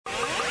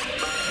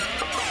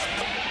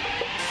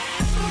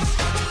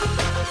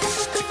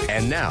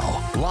And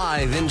now,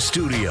 live in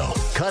studio,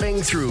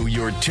 cutting through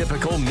your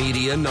typical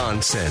media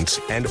nonsense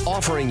and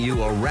offering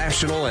you a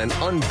rational and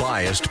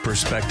unbiased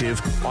perspective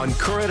on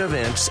current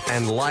events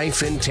and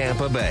life in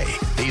Tampa Bay.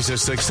 He's a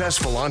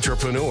successful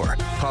entrepreneur,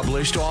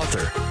 published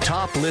author,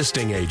 top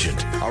listing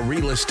agent, a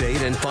real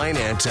estate and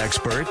finance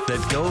expert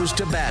that goes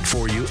to bat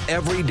for you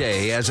every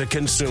day as a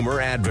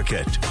consumer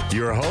advocate.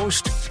 Your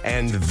host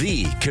and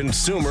the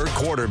consumer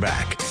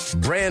quarterback,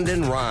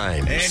 Brandon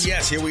Rhymes. And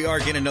yes, here we are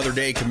again another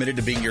day committed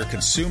to being your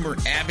consumer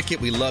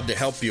advocate. We love to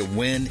help you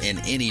win in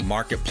any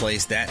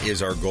marketplace. That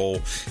is our goal.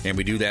 And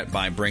we do that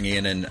by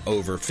bringing in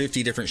over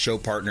 50 different show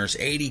partners,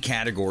 80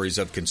 categories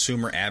of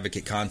consumer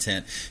advocate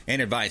content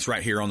and advice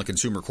right here on the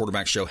Consumer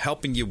Quarterback Show,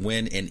 helping you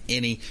win in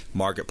any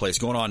marketplace.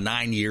 Going on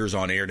 9 years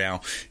on air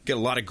now. Get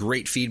a lot of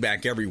great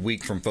feedback every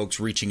week from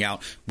folks reaching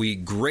out. We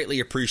greatly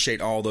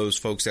appreciate all those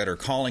folks that are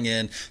calling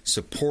in,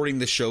 supporting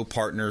the show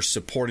partners,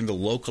 supporting the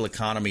local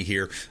economy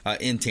here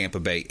in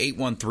Tampa Bay.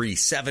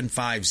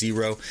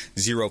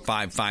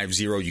 813-750-0550.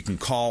 You can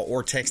call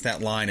or text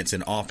that line. It's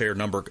an off-air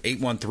number,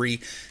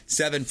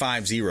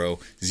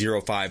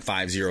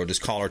 813-750-0550.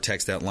 Just call or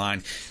text that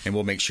line, and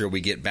we'll make sure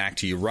we get back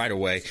to you right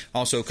away.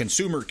 Also,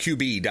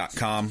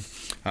 ConsumerQB.com.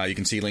 You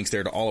can see links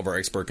there to all of our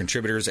expert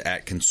contributors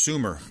at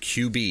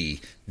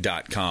ConsumerQB.com.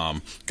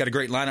 Got a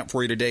great lineup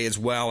for you today as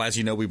well. As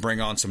you know, we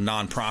bring on some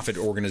nonprofit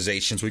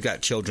organizations. We've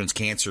got Children's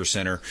Cancer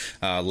Center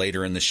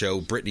later in the show.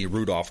 Brittany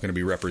Rudolph going to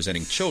be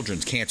representing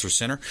Children's Cancer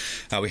Center.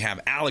 We have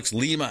Alex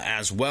Lima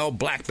as well,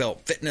 Black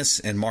Belt Fitness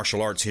and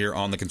Martial Arts here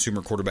on the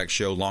Consumer Quarterback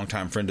Show,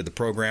 longtime friend of the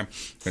program.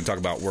 We're going to talk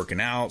about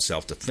working out,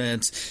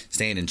 self-defense,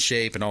 staying in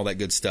shape, and all that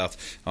good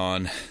stuff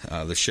on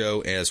the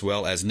show, as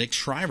well as Nick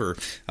Schreiber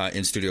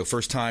in studio.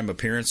 First time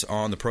appearance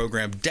on the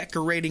program.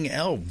 Decorating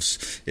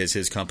Elves is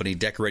his company,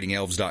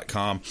 decoratingelves.com.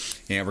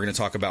 And we're going to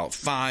talk about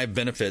 5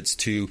 benefits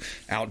to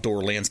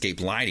outdoor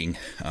landscape lighting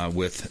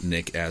with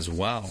Nick as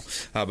well.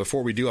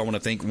 Before we do, I want to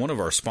thank one of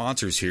our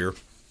sponsors here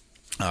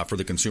for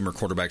the Consumer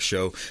Quarterback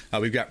Show.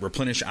 We've got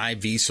Replenish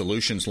IV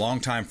Solutions,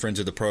 longtime friends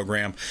of the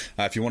program.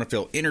 If you want to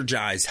feel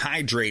energized,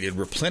 hydrated,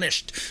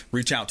 replenished,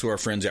 reach out to our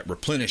friends at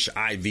Replenish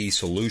IV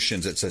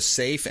Solutions. It's a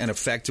safe and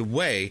effective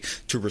way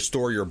to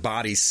restore your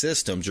body's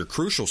systems, your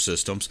crucial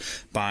systems,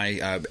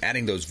 by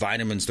adding those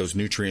vitamins, those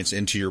nutrients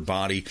into your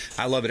body.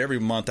 I love it. Every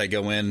month I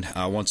go in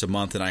once a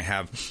month, and I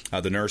have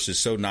the nurses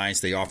so nice.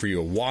 They offer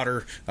you a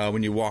water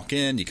when you walk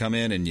in. You come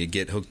in and you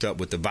get hooked up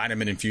with the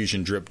vitamin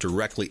infusion drip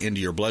directly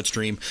into your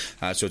bloodstream.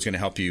 So it's going to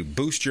help you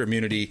boost your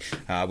immunity,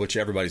 which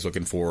everybody's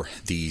looking for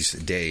these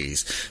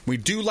days. We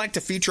do like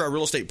to feature our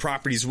real estate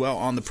properties well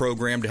on the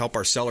program to help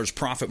our sellers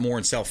profit more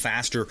and sell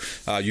faster,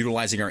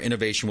 utilizing our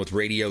innovation with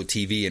radio,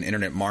 TV, and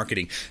internet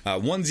marketing.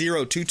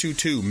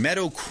 10222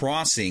 Meadow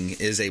Crossing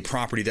is a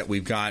property that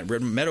we've got.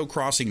 Meadow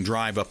Crossing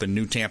Drive up in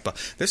New Tampa.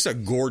 This is a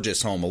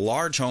gorgeous home, a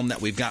large home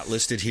that we've got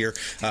listed here.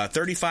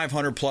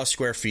 3,500 plus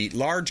square feet,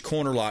 large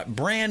corner lot,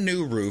 brand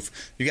new roof.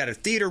 You got a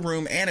theater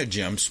room and a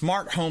gym,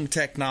 smart home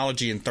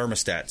technology and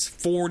thermostats,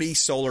 40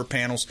 solar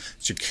panels,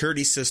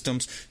 security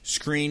systems,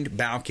 screened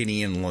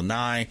balcony in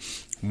Lanai.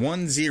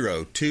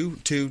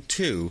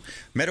 10222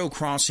 Meadow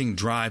Crossing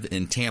Drive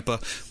in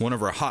Tampa, one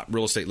of our hot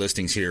real estate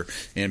listings here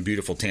in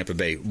beautiful Tampa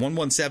Bay.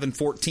 117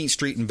 14th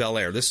Street in Bel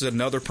Air. This is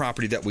another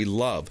property that we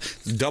love.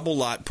 Double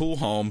lot pool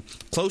home,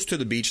 close to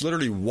the beach,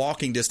 literally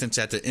walking distance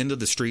at the end of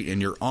the street,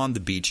 and you're on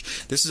the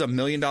beach. This is $1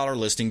 million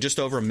listing, just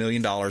over $1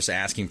 million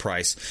asking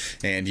price,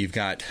 and you've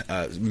got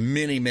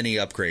many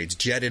upgrades: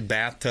 jetted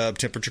bathtub,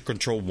 temperature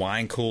controlled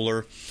wine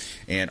cooler,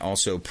 and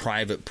also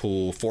private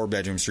pool, 4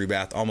 bedrooms, 3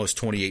 bath, almost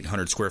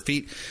 2,800 square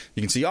feet.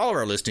 You can see all of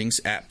our listings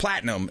at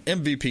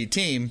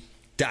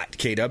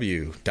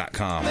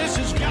PlatinumMVPTeam.kw.com. This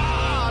is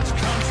God's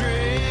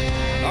country.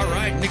 All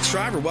right, Nick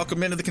Schreiber,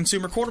 welcome into the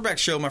Consumer Quarterback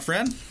Show, my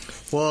friend.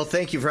 Well,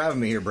 thank you for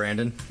having me here,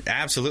 Brandon.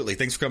 Absolutely.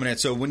 Thanks for coming in.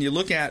 So when you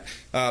look at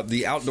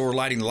the outdoor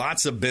lighting,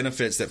 lots of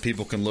benefits that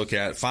people can look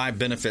at. 5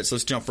 benefits.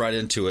 Let's jump right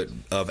into it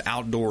of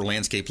outdoor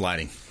landscape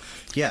lighting.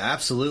 Yeah,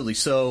 absolutely.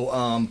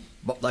 So,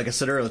 like I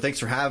said earlier, thanks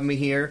for having me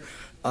here.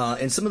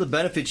 And some of the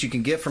benefits you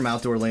can get from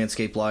outdoor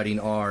landscape lighting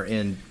are,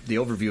 in the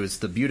overview, is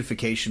the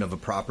beautification of a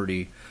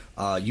property,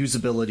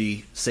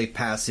 usability, safe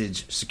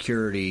passage,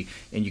 security,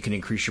 and you can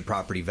increase your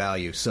property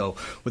value. So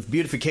with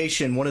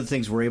beautification, one of the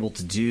things we're able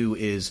to do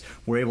is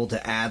we're able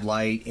to add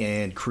light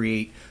and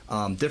create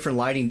different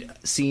lighting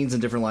scenes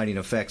and different lighting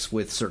effects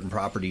with certain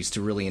properties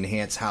to really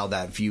enhance how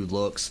that view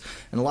looks.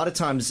 And a lot of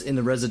times in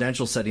the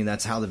residential setting,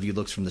 that's how the view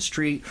looks from the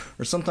street,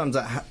 or sometimes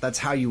that's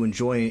how you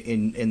enjoy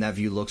in that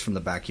view looks from the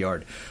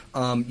backyard.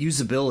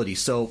 Usability.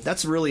 So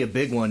that's really a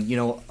big one. You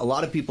know, a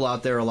lot of people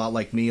out there, a lot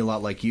like me, a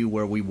lot like you,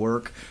 where we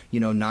work,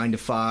 9 to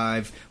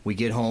 5, we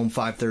get home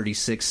 5:30,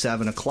 6,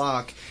 7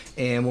 o'clock,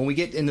 and when we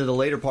get into the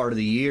later part of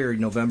the year,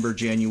 November,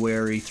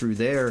 January, through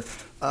there,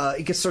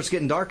 it starts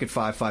getting dark at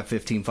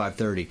 5:15,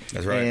 5:30.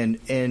 That's right.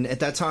 And at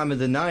that time of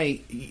the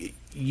night,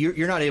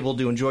 you're not able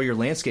to enjoy your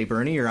landscape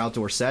or any of your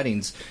outdoor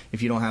settings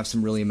if you don't have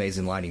some really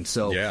amazing lighting.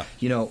 So,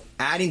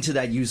 adding to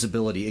that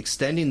usability,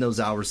 extending those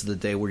hours of the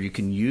day where you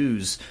can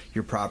use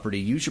your property,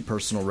 use your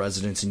personal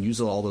residence, and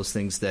use all those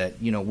things that,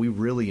 we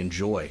really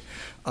enjoy.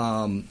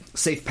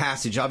 Safe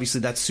passage,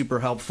 obviously that's super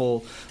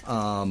helpful.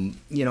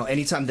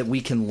 Anytime that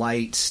we can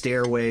light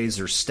stairways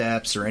or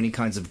steps or any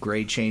kinds of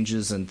grade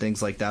changes and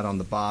things like that on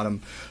the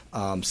bottom,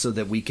 so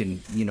that we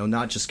can,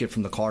 not just get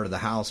from the car to the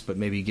house, but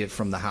maybe get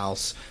from the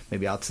house,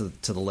 maybe out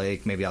to the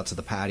lake, maybe out to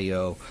the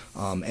patio,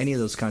 any of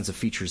those kinds of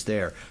features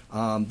there.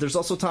 There's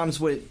also times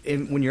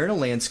when you're in a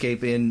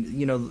landscape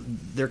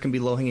and, there can be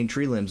low-hanging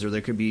tree limbs, or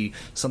there could be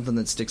something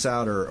that sticks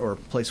out, or a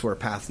place where a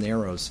path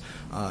narrows.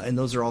 And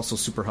those are also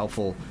super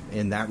helpful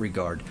in that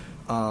regard.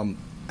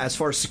 As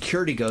far as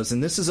security goes,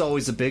 and this is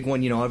always a big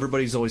one,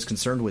 everybody's always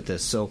concerned with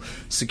this. So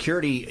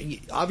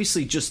security,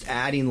 obviously just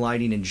adding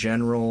lighting in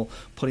general,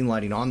 putting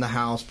lighting on the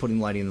house, putting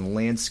lighting in the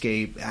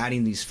landscape,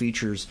 adding these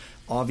features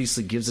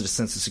obviously gives it a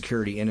sense of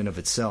security in and of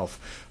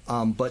itself.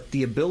 But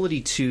the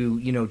ability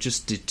to,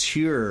 just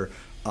deter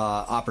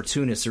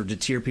opportunists or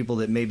deter people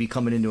that may be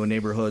coming into a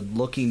neighborhood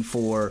looking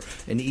for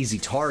an easy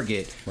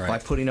target by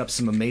putting up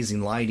some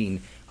amazing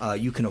lighting,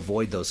 you can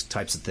avoid those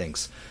types of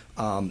things.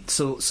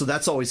 So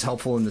that's always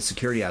helpful in the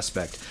security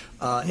aspect.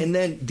 And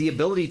then the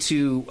ability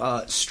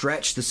to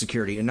stretch the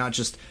security and not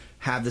just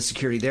have the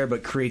security there,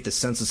 but create the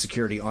sense of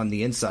security on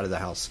the inside of the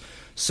house.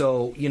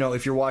 So,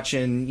 if you're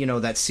watching,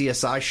 that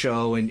CSI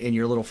show and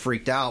you're a little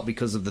freaked out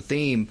because of the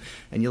theme,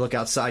 and you look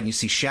outside and you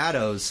see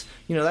shadows,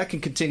 that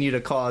can continue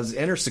to cause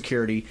inner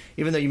security.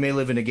 Even though you may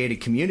live in a gated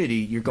community,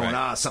 you're going,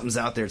 something's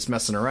out there, it's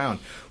messing around.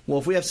 Well,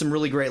 if we have some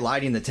really great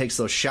lighting that takes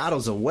those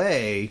shadows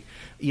away,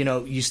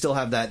 you still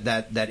have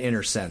that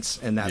inner sense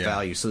and that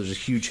value. So there's a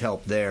huge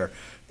help there.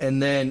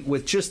 And then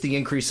with just the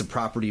increase of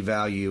property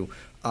value,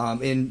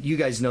 and you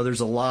guys know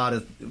there's a lot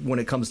of, when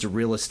it comes to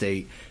real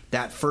estate,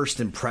 that first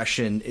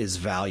impression is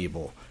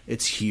valuable.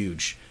 It's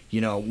huge,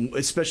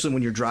 especially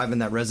when you're driving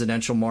that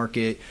residential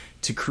market,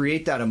 to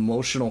create that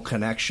emotional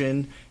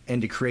connection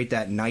and to create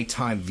that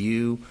nighttime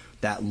view,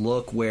 that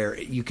look where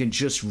you can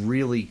just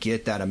really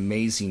get that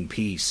amazing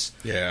piece.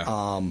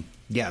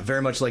 Yeah,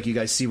 very much like you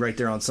guys see right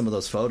there on some of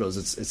those photos.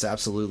 It's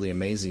absolutely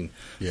amazing.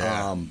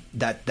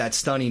 That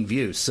stunning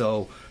view.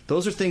 So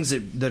those are things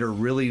that are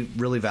really,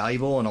 really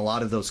valuable, and a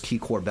lot of those key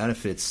core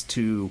benefits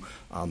to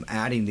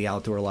adding the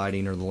outdoor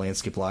lighting or the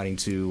landscape lighting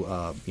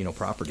to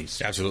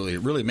properties. Absolutely,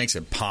 it really makes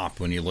it pop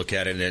when you look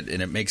at it,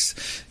 and it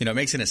makes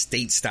an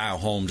estate style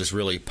home just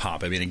really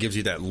pop. I mean, it gives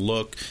you that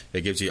look.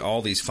 It gives you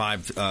all these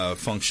 5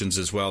 functions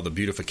as well: the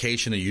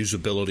beautification, the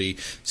usability,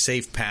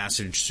 safe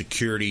passage,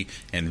 security,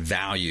 and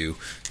value.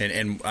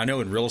 And I know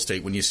in real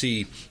estate, when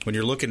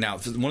you're looking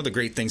out, one of the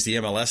great things the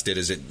MLS did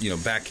is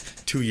that back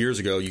 2 years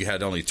ago you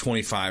had only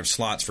 25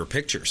 slots for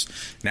pictures.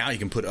 Now you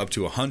can put up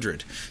to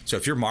 100. So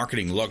if you're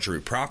marketing luxury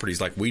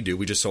properties like we do,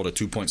 we just sold a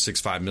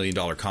 $2.65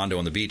 million condo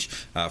on the beach,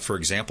 for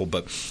example.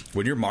 But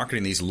when you're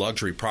marketing these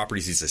luxury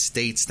properties, these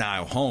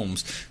estate-style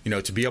homes,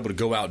 to be able to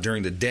go out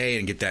during the day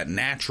and get that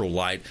natural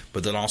light,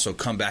 but then also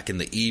come back in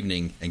the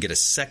evening and get a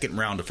second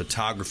round of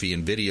photography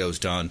and videos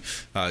done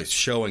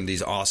showing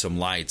these awesome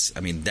lights,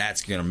 I mean,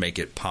 that's going to make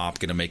it pop,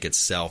 going to make it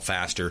sell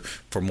faster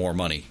for more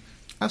money.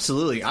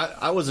 Absolutely.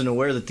 I wasn't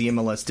aware that the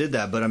MLS did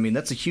that, but I mean,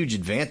 that's a huge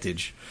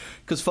advantage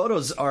because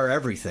photos are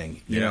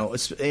everything, you know,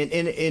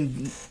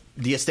 and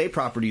the estate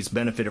properties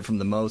benefited from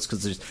the most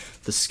because there's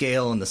the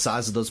scale and the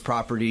size of those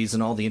properties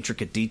and all the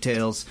intricate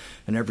details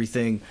and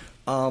everything.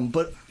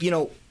 But,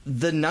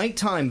 the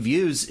nighttime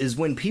views is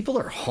when people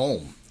are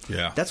home.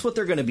 Yeah. That's what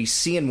they're going to be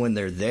seeing when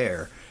they're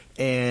there.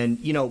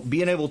 And,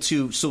 being able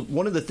to, so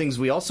one of the things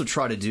we also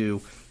try to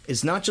do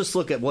is not just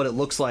look at what it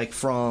looks like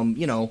from,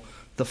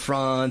 the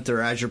front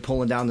or as you're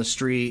pulling down the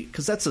street,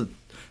 because that's a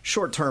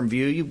short-term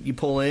view. You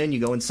pull in, you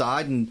go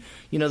inside, and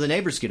the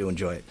neighbors get to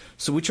enjoy it.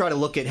 So we try to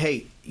look at,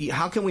 hey,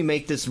 how can we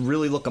make this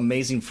really look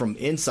amazing from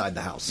inside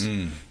the house?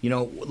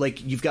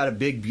 Like you've got a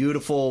big,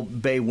 beautiful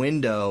bay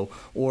window,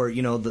 or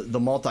the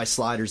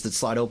multi-sliders that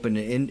slide open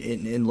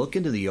and look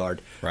into the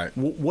yard. Right.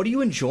 What are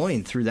you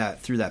enjoying through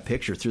that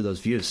picture, through those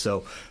views?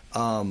 So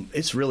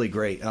it's really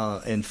great,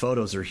 and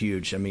photos are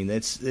huge. I mean,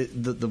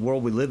 the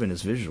world we live in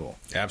is visual.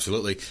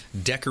 Absolutely.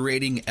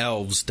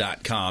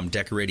 DecoratingElves.com.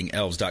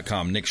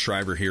 DecoratingElves.com. Nick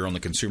Shriver here on the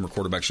Consumer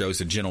Quarterback Show. He's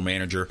the general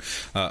manager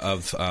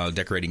of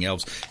Decorating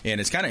Elves.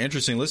 And it's kind of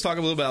interesting. Let's talk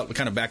a little about,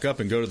 kind of back up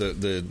and go to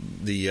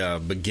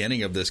the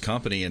beginning of this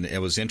company. And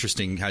it was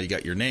interesting how you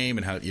got your name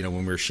and how,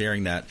 when we were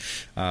sharing that.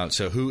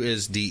 So who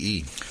is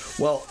DE?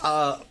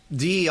 Well,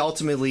 DE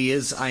ultimately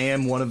I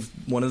am one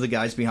of the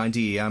guys behind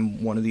DE.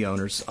 I'm one of the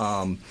owners.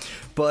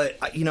 But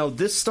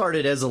this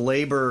started as a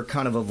labor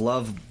kind of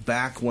love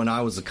back when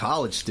I was a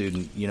college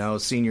student, my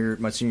senior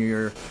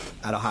year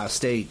at Ohio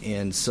State.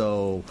 And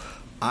so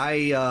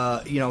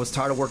I was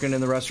tired of working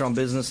in the restaurant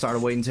business,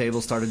 started waiting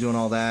tables, started doing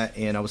all that,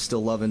 and I was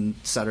still loving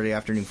Saturday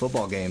afternoon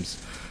football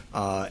games.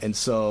 And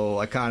so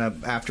I kind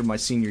of, after my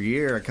senior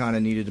year, I kind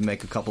of needed to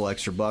make a couple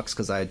extra bucks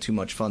because I had too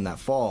much fun that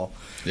fall.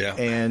 Yeah.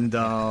 And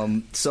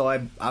so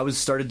I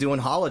started doing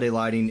holiday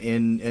lighting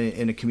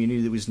in a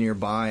community that was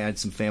nearby. I had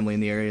some family in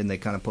the area, and they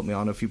kind of put me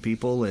on to a few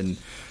people, and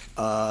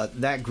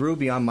that grew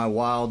beyond my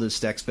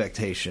wildest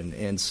expectation.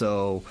 And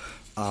so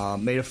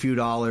made a few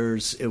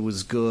dollars. It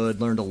was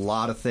good. Learned a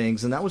lot of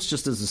things, and that was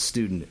just as a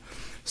student.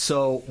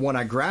 So when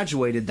I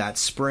graduated that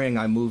spring,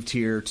 I moved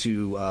here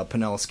to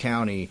Pinellas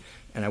County,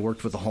 and I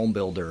worked with a home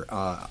builder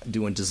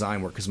doing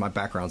design work because my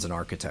background's in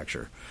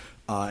architecture.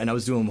 And I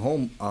was doing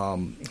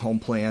home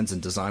plans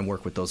and design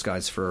work with those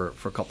guys for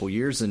a couple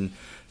years. And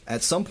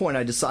at some point,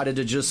 I decided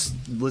to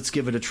let's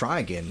give it a try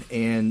again.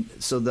 And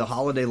so the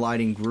holiday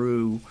lighting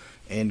grew,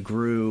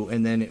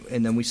 and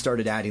then we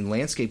started adding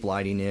landscape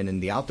lighting in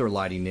and the outdoor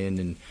lighting in,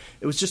 and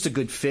it was just a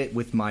good fit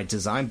with my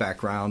design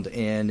background.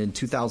 And in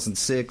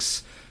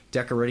 2006,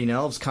 Decorating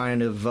Elves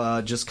kind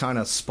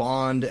of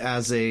spawned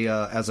as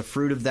a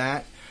fruit of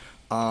that.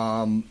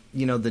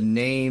 The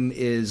name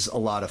is a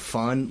lot of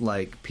fun.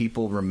 Like,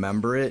 people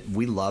remember it.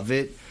 We love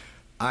it.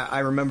 I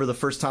remember the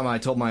first time I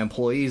told my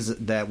employees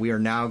that we are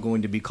now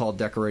going to be called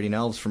Decorating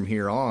Elves from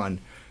here on.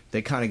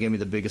 They kind of gave me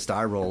the biggest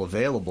eye roll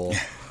available.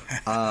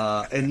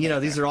 And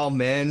these are all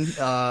men.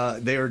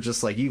 They were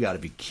just like, you got to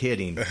be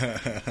kidding.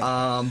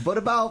 But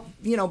about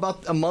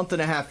a month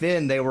and a half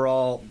in,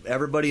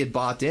 everybody had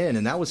bought in,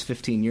 and that was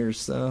 13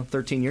 years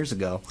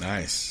ago.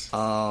 Nice.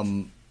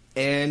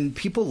 And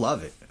people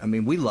love it. I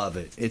mean, we love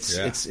it. It's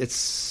a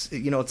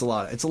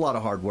lot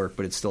of hard work,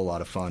 but it's still a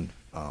lot of fun.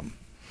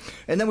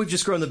 And then we've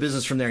just grown the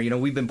business from there.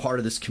 We've been part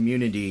of this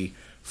community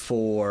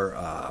for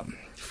a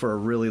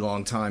really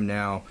long time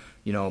now.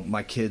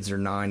 My kids are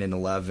 9 and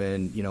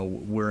 11.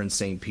 We're in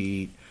St.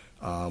 Pete.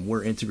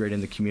 We're integrated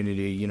in the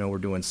community. We're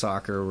doing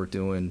soccer. We're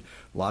doing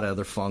a lot of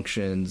other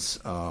functions.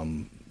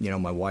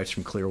 My wife's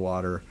from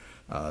Clearwater.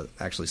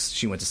 Actually,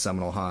 she went to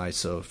Seminole High,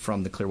 so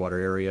from the Clearwater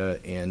area.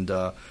 And,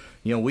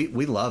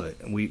 we love it.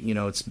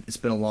 It's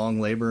been a long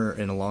labor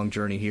and a long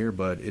journey here,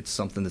 but it's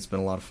something that's been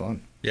a lot of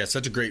fun. Yeah, it's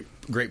such a great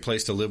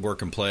place to live,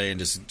 work, and play, and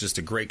just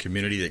a great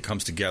community that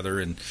comes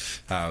together, and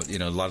a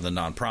lot of the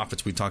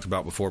nonprofits we talked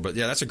about before. But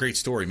yeah, that's a great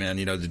story, man.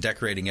 The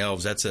Decorating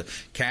Elves, that's a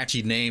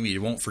catchy name.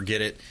 You won't forget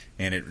it,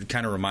 and it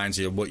kind of reminds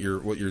you of what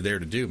you're there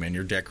to do, man.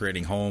 You're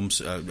decorating homes,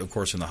 of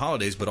course, in the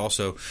holidays, but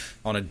also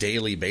on a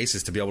daily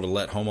basis to be able to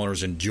let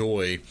homeowners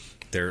enjoy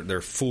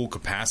their full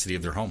capacity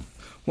of their home.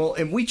 Well,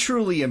 and we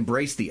truly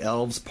embrace the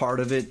elves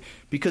part of it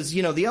because,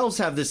 the elves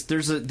have this,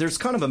 there's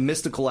kind of a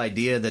mystical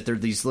idea that they're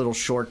these little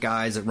short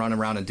guys that run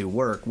around and do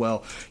work.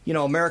 Well,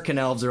 American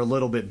elves are a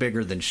little bit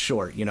bigger than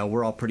short.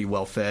 We're all pretty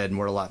well fed, and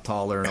we're a lot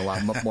taller and a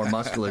lot more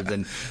muscular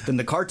than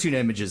the cartoon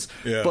images.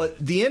 Yeah. But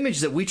the image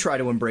that we try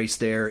to embrace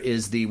there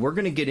is we're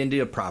going to get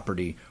into a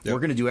property. Yep.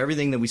 We're going to do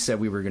everything that we said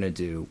we were going to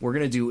do. We're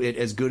going to do it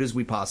as good as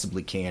we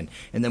possibly can,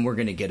 and then we're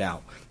going to get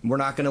out. We're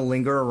not going to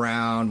linger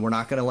around. We're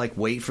not going to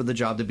wait for the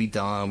job to be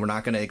done. We're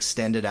not going to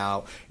extend it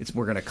out.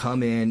 We're going to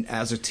come in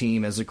as a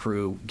team, as a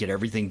crew, get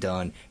everything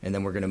done, and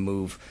then we're going to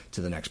move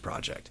to the next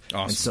project.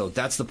 Awesome. And so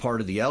that's the part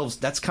of the elves.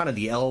 That's kind of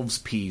the elves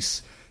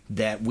piece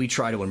that we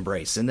try to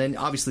embrace. And then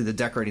obviously the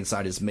decorating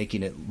side is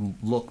making it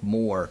look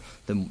more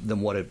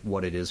than what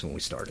it is when we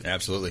started.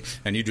 Absolutely.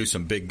 And you do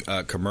some big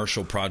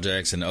commercial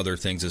projects and other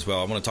things as well.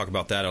 I want to talk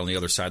about that on the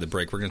other side of the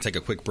break. We're going to take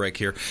a quick break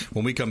here.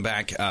 When we come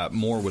back,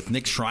 more with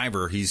Nick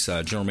Shriver. He's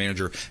General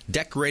Manager,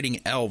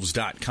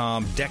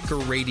 DecoratingElves.com,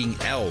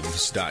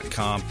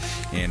 DecoratingElves.com.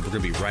 And we're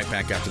going to be right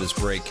back after this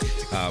break.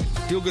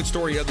 Feel-good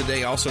story of the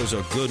day also is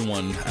a good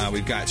one.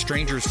 We've got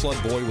Strangers flood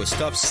boy with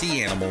stuffed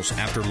sea animals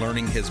after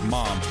learning his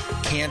mom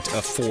can't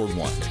afford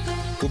one.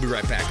 We'll be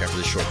right back after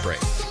this short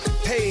break.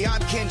 Hey, I'm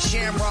Ken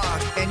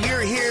Shamrock, and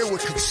you're here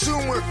with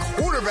Consumer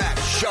Quarterback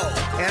Show.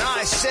 And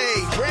I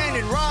say,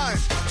 Brandon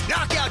Rhymes,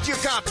 knock out your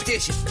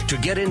competition. To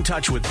get in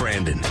touch with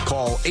Brandon,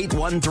 call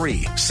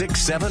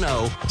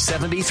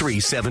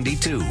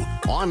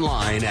 813-670-7372.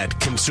 Online at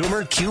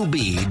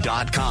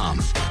ConsumerQB.com.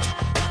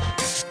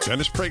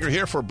 Dennis Prager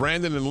here for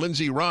Brandon and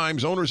Lindsay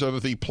Rhymes, owners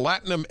of the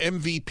Platinum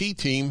MVP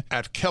team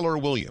at Keller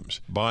Williams.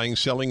 Buying,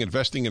 selling,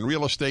 investing in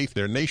real estate,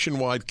 their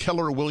nationwide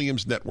Keller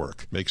Williams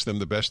network makes them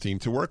the best team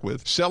to work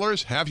with.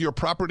 Sellers, have your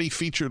property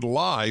featured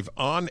live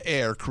on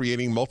air,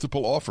 creating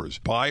multiple offers.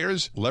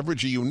 Buyers,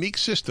 leverage a unique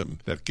system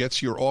that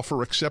gets your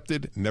offer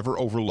accepted, never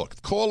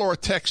overlooked. Call or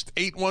text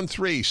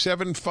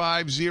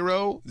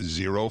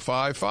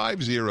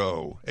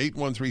 813-750-0550,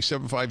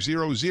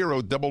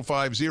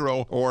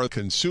 813-750-0550, or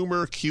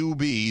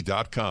ConsumerQB.com.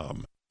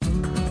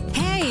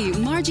 Hey,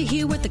 Margie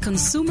here with the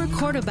Consumer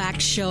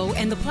Quarterback Show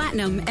and the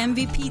Platinum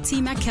MVP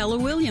team at Keller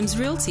Williams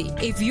Realty.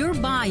 If you're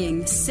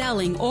buying,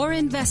 selling, or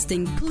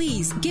investing,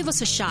 please give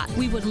us a shot.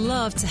 We would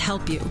love to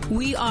help you.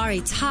 We are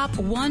a top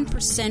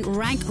 1%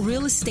 ranked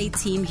real estate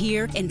team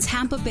here in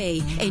Tampa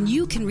Bay, and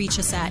you can reach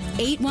us at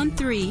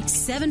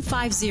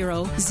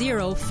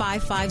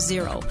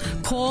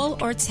 813-750-0550. Call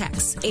or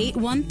text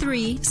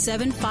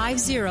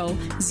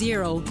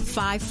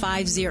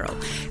 813-750-0550.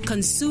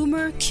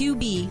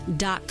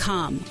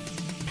 ConsumerQB.com.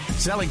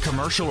 Selling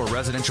commercial or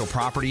residential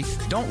property?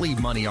 Don't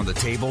leave money on the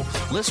table.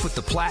 List with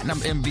the Platinum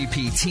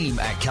MVP team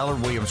at Keller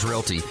Williams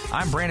Realty.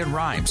 I'm Brandon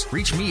Rhymes.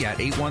 Reach me at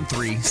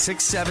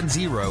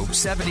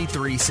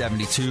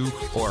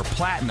 813-670-7372 or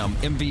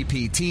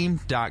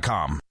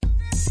PlatinumMVPteam.com.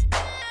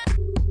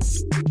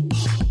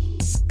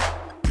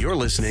 You're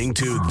listening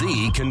to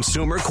the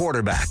consumer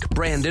quarterback,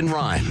 Brandon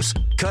Rhymes,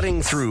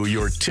 cutting through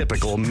your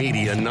typical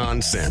media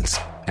nonsense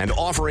and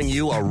offering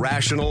you a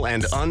rational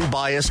and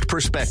unbiased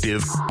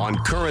perspective on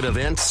current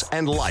events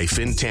and life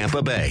in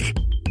Tampa Bay.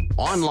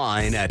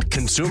 Online at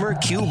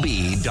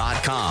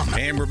ConsumerQB.com.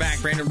 And we're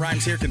back. Brandon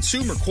Rhymes here.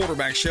 Consumer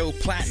Quarterback Show.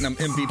 Platinum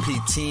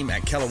MVP team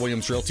at Keller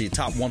Williams Realty.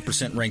 Top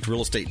 1% ranked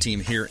real estate team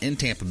here in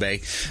Tampa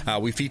Bay.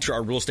 We feature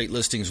our real estate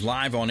listings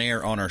live on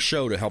air on our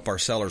show to help our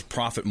sellers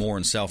profit more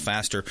and sell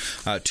faster.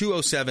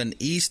 207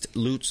 East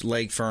Lutz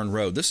Lake Fern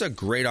Road. This is a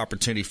great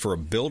opportunity for a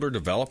builder,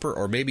 developer,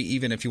 or maybe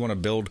even if you want to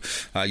build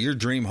your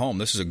dream home.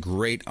 This is a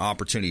great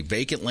opportunity.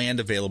 Vacant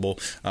land available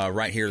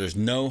right here. There's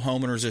no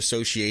homeowners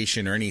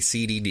association or any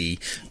CDD.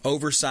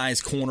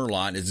 Oversized corner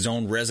lot. It's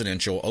zoned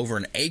residential. Over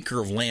an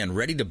acre of land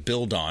ready to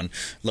build on.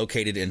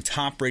 Located in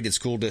top-rated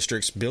school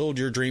districts. Build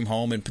your dream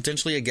home and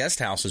potentially a guest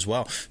house as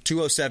well.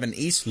 207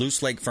 East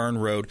Lutz Lake Fern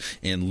Road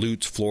in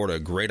Lutz, Florida.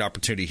 Great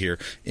opportunity here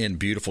in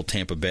beautiful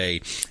Tampa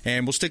Bay.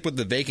 And we'll stick with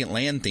the vacant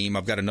land theme.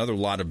 I've got another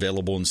lot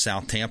available in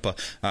South Tampa.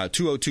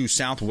 202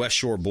 South West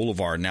Shore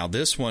Boulevard. Now,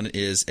 this one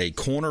is a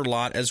corner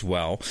lot as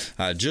well.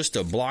 Just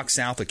a block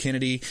south of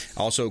Kennedy.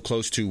 Also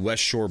close to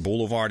West Shore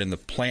Boulevard in the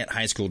Plant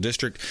High School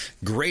District.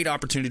 Great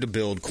opportunity to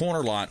build.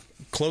 Corner lot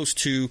close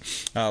to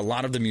a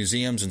lot of the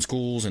museums and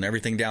schools and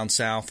everything down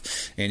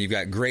south. And you've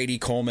got Grady,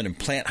 Coleman, and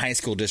Plant High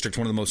School District,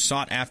 one of the most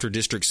sought-after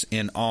districts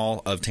in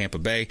all of Tampa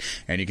Bay.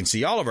 And you can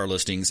see all of our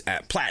listings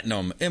at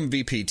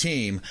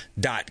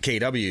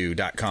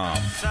PlatinumMVPteam.kw.com.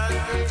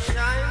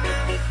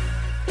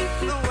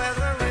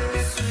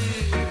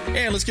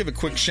 And let's give a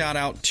quick shout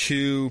out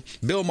to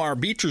Bilmar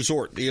Beach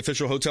Resort, the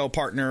official hotel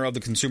partner of the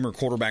Consumer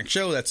Quarterback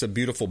Show. That's a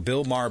beautiful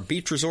Bilmar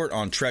Beach Resort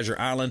on Treasure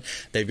Island.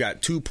 They've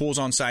got 2 pools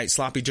on site,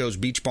 Sloppy Joe's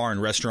Beach Bar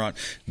and Restaurant.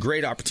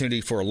 Great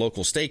opportunity for a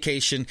local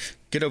staycation.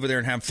 Get over there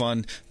and have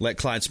fun. Let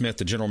Clyde Smith,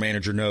 the general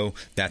manager, know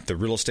that the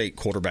real estate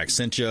quarterback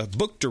sent you.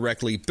 Book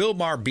directly,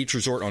 Bilmar Beach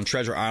Resort on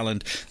Treasure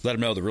Island. Let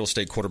them know the real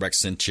estate quarterback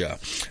sent you. All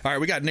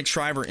right, we got Nick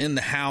Shriver in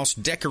the house,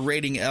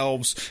 decorating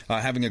elves,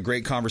 having a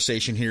great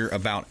conversation here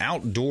about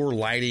outdoor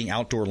lighting,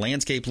 outdoor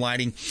landscape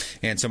lighting,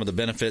 and some of the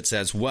benefits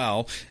as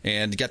well.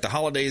 And you got the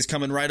holidays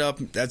coming right up.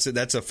 That's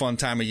a fun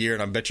time of year,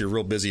 and I bet you're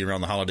real busy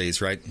around the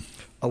holidays, right?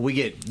 We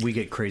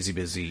get crazy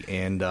busy,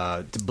 and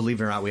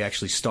believe it or not, we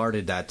actually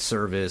started that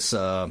service,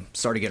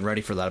 started getting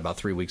ready for that about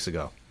 3 weeks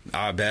ago.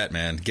 I bet,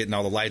 man. Getting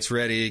all the lights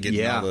ready,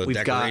 getting all the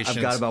decorations.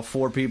 I've got about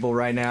 4 people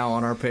right now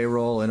on our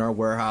payroll in our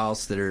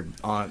warehouse that are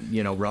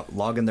on,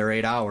 logging their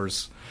 8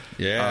 hours.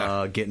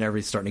 Yeah,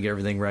 starting to get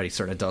everything ready,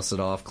 starting to dust it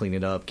off, clean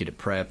it up, get it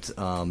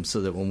prepped,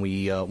 so that when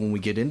we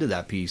get into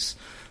that piece,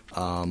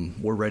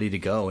 we're ready to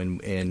go,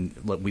 and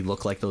we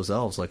look like those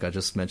elves, like I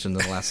just mentioned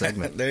in the last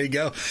segment. There you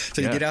go.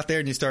 So you get out there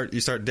and you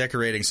start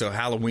decorating. So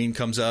Halloween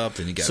comes up,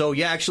 and you got. So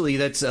yeah, actually,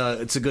 that's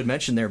it's a good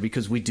mention there,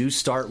 because we do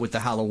start with the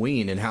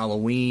Halloween, and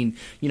Halloween,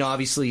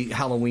 obviously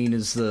Halloween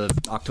is the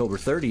October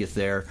 30th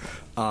there.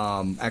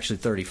 Actually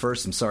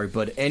 31st, I'm sorry.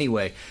 But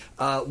anyway,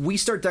 we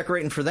start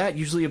decorating for that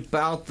usually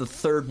about the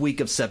 3rd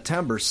week of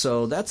September.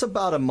 So that's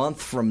about a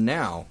month from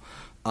now.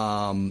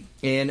 And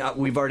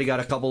we've already got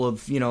a couple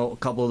of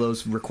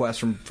those requests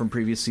from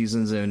previous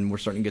seasons, and we're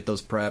starting to get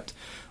those prepped.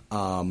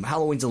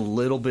 Halloween's a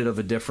little bit of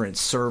a different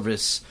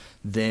service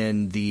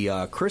than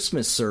the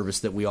Christmas service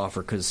that we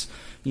offer, because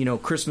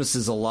Christmas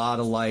is a lot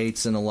of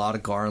lights and a lot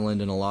of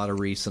garland and a lot of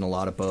wreaths and a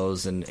lot of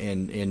bows, and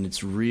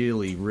it's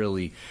really,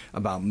 really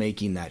about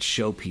making that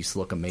showpiece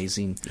look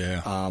amazing.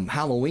 Yeah.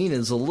 Halloween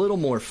is a little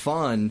more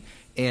fun,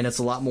 and it's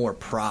a lot more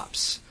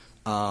props.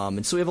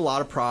 And so we have a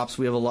lot of props.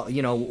 We have a lot,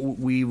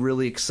 we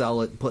really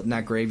excel at putting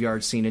that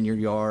graveyard scene in your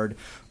yard.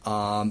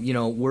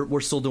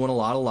 We're still doing a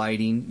lot of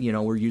lighting.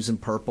 We're using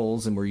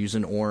purples, and we're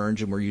using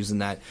orange, and we're using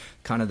that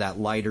kind of that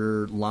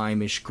lighter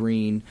lime-ish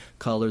green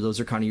color. Those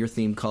are kind of your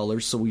theme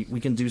colors. So we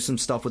can do some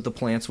stuff with the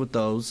plants with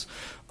those.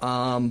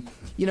 But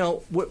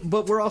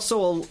we're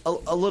also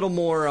a little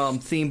more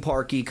theme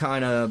parky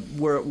kind of.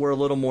 We're a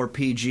little more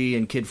PG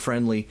and kid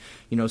friendly.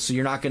 So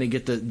you're not going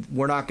to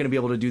we're not going to be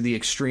able to do the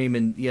extreme,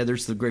 and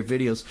there's the great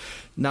videos.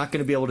 Not going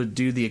to be able to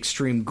do the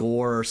extreme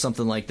gore or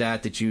something like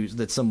that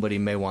that somebody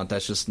may want.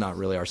 That's just not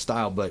really our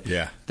style. But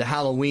the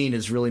Halloween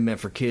is really meant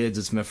for kids.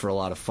 It's meant for a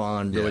lot of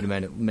fun. Really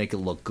to make it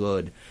look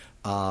good.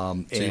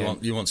 So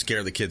you won't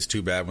scare the kids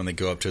too bad when they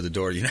go up to the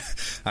door.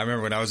 I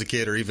remember when I was a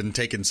kid, or even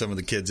taking some of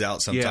the kids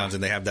out sometimes,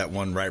 and they have that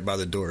one right by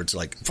the door. It's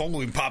like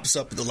following pops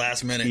up at the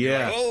last minute.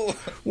 Yeah. Like, oh.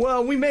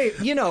 Well, we may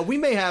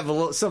have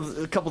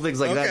a couple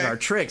things like that in our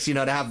tricks.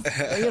 To have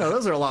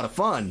those are a lot of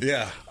fun.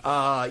 Yeah.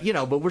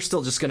 But we're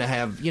still just going to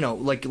have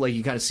like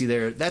you kind of see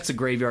there. That's a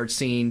graveyard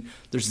scene.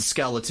 There's the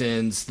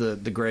skeletons, the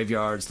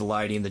graveyards, the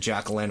lighting, the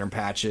jack-o'-lantern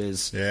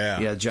patches. Yeah.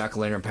 Yeah,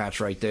 jack-o'-lantern patch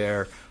right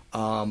there. A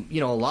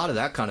lot of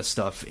that kind of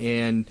stuff.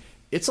 And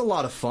it's a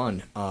lot of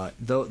fun.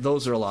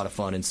 Those are a lot of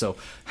fun. And so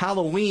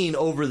Halloween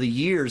over the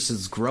years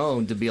has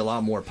grown to be a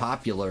lot more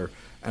popular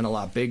and a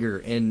lot bigger,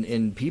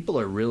 and people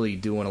are really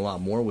doing a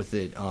lot more with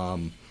it.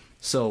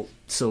 So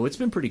it's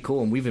been pretty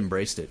cool, and we've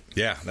embraced it.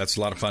 Yeah, that's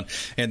a lot of fun.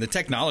 And the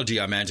technology,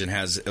 I imagine,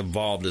 has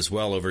evolved as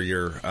well over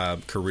your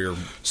career.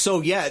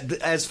 So, yeah,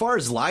 as far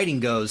as lighting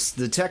goes,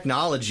 the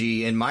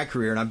technology in my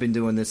career, and I've been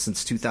doing this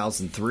since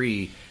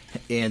 2003,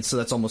 and so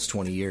that's almost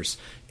 20 years.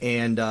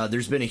 And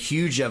there's been a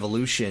huge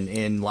evolution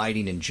in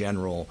lighting in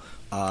general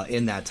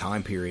in that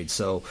time period.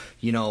 So,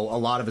 a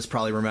lot of us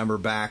probably remember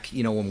back,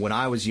 when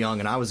I was young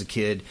and I was a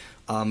kid,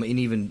 and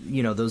even,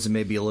 those that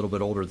may be a little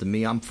bit older than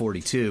me, I'm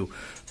 42,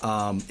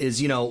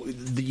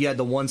 you had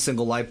the one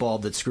single light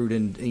bulb that screwed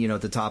in,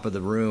 at the top of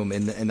the room,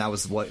 and that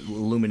was what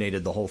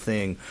illuminated the whole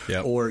thing.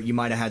 Yep. Or you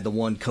might have had the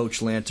one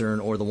coach lantern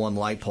or the one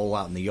light pole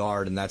out in the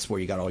yard, and that's where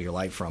you got all your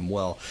light from.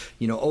 Well,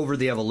 over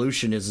the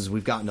evolution is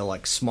we've gotten to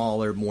like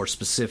smaller, more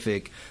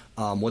specific,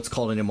 what's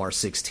called an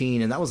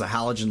MR16, and that was a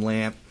halogen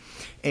lamp.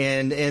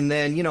 And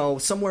then,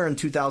 somewhere in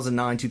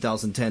 2009,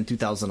 2010,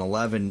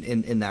 2011,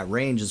 in that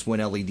range is when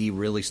LED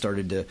really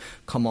started to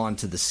come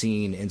onto the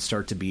scene and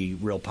start to be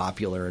real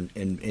popular.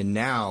 And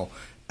now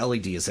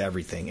LED is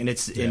everything. And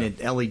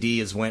LED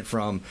has went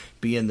from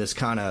being this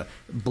kind of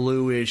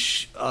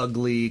bluish,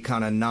 ugly,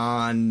 kind of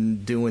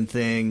non-doing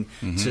thing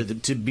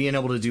to being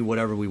able to do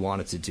whatever we want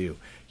it to do.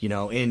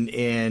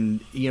 And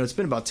it's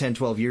been about 10,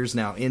 12 years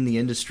now in the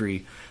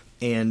industry.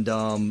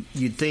 And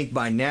you'd think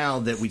by now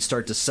that we'd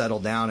start to settle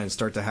down and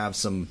start to have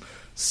some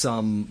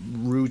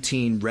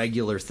routine,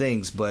 regular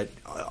things. But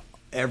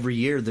every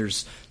year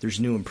there's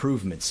new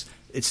improvements.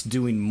 It's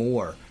doing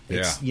more.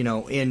 It's,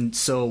 and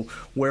so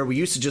where we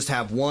used to just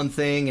have one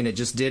thing and it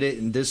just did it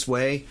in this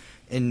way,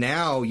 and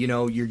now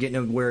you're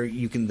getting where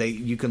you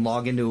can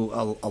log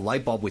into a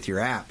light bulb with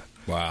your app.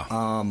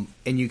 Wow.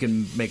 And you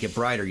can make it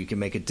brighter, you can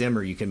make it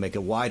dimmer, you can make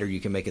it wider, you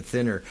can make it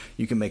thinner,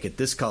 you can make it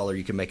this color,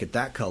 you can make it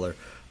that color.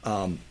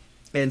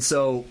 And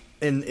so,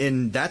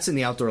 and that's in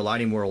the outdoor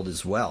lighting world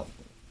as well.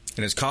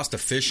 And it's cost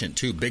efficient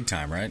too, big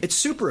time, right? It's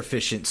super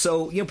efficient.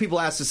 So, people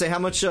ask to say, how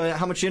much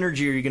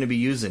energy are you going to be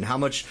using? How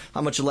much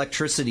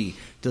electricity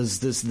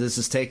does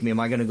this take me? Am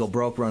I going to go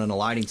broke running a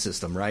lighting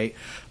system, right?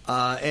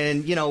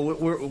 And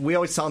we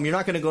always tell them you're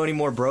not going to go any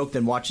more broke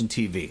than watching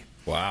TV.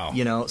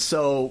 Wow.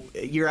 So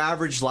your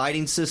average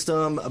lighting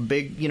system, a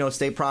big,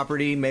 state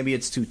property, maybe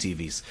it's 2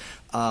 TVs.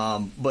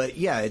 But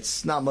yeah,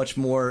 it's not much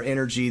more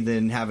energy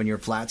than having your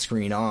flat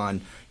screen on,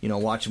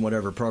 watching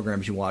whatever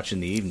programs you watch in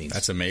the evenings.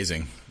 That's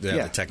amazing.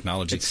 The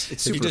technology. It's if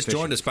super you just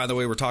efficient. joined us, by the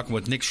way, we're talking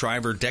with Nick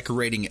Shriver.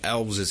 Decorating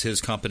Elves is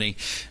his company.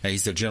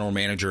 He's the general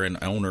manager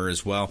and owner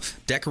as well.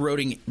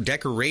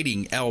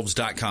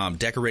 Decoratingelves.com.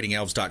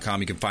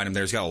 Decoratingelves.com. You can find him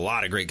there. He's got a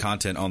lot of great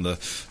content on the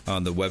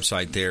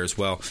website there as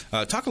well.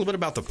 Talk a little bit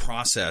about the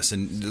process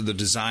and the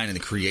design and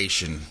the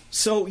creation.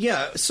 So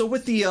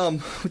with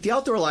the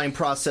outdoor lighting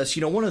process,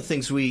 one of the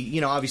things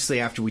we, obviously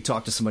after we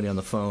talk to somebody on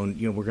the phone,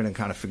 we're going to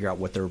kind of figure out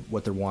what their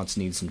wants,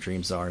 needs, and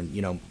dreams are,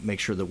 and make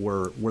sure that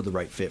we're the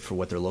right fit for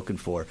what they're looking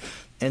for,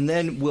 and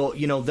then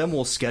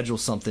we'll schedule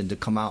something to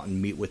come out and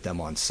meet with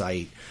them on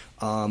site.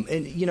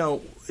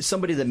 And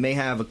somebody that may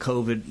have a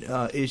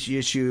COVID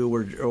issue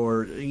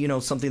or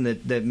something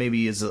that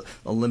maybe is a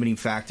limiting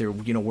factor,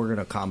 we're going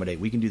to accommodate.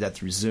 We can do that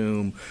through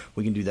Zoom.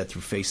 We can do that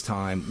through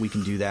FaceTime. We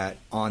can do that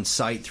on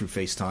site through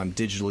FaceTime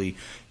digitally.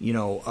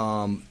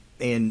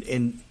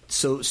 And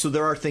so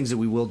there are things that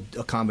we will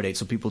accommodate,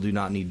 so people do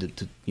not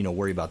need to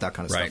worry about that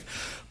kind of stuff.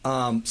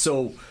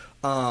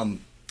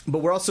 But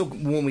we're also,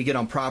 when we get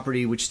on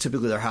property, which is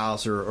typically their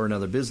house or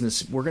another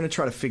business, we're going to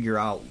try to figure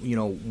out,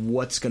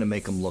 what's going to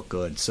make them look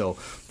good. So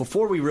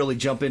before we really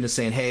jump into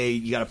saying, hey,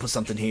 you got to put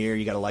something here,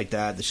 you got to light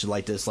that, this should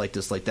light this, like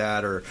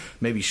that, or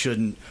maybe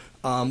shouldn't,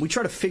 we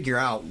try to figure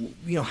out,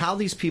 how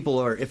these people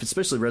are, if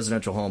especially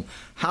residential home,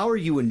 how are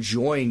you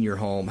enjoying your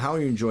home? How are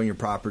you enjoying your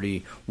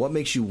property? What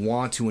makes you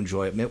want to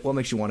enjoy it? What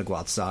makes you want to go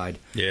outside?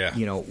 Yeah.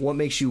 What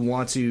makes you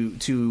want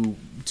to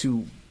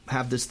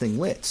have this thing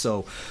lit?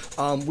 So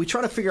we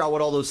try to figure out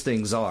what all those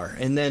things are.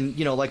 And then,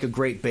 like a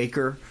great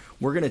baker,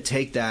 we're going to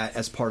take that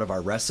as part of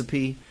our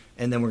recipe,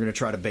 and then we're going to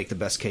try to bake the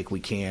best cake we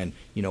can,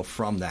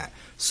 from that.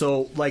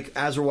 So, like,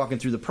 as we're walking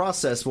through the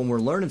process, when we're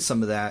learning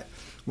some of that,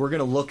 we're going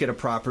to look at a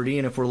property,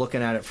 and if we're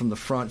looking at it from the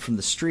front, from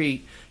the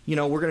street, we're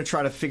going to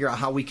try to figure out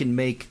how we can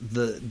make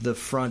the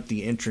front,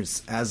 the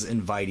entrance, as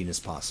inviting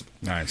as possible.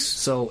 Nice.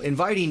 So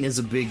inviting is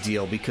a big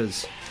deal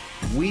because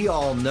we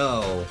all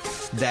know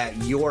that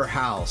your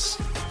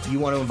house, you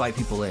want to invite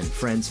people in,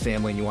 friends,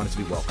 family, and you want it to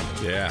be welcoming.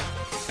 Yeah,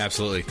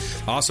 absolutely.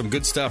 Awesome.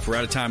 Good stuff. We're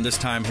out of time this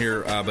time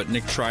here, but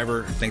Nick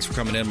Shriver, thanks for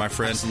coming in, my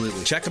friend.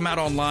 Absolutely. Check him out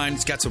online.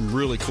 He's got some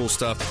really cool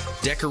stuff.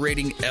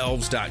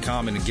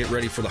 Decoratingelves.com, and get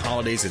ready for the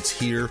holidays. It's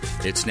here.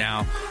 It's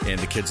now, and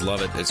the kids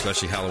love it,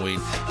 especially Halloween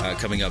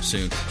coming up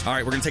soon. All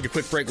right, we're going to take a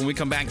quick break. When we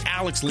come back,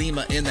 Alex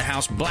Lima in the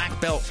house, black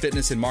belt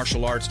fitness and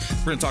martial arts.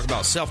 We're going to talk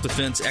about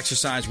self-defense,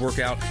 exercise,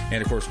 workout,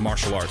 and, of course,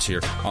 martial arts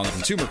here on the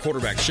Consumer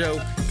Quarterback Show,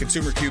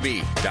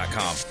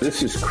 ConsumerQB.com.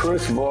 This is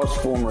Chris Voss,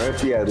 former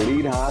FBI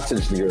lead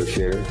hostage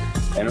negotiator. here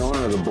and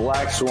owner of the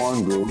Black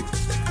Swan Group,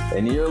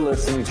 and you're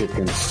listening to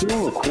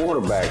Consumer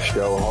Quarterback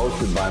Show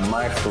hosted by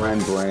my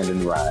friend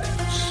Brandon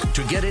Rhymes.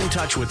 To get in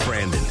touch with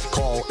Brandon,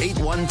 call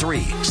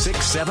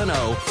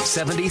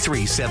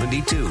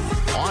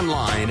 813-670-7372.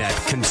 Online at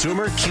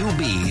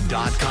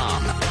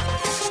consumerqb.com.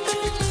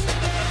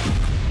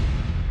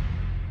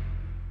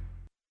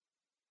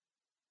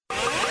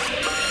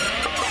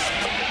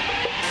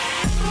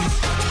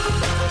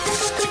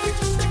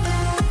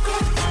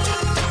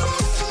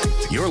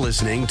 You're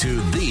listening to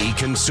The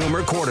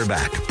Consumer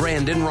Quarterback,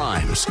 Brandon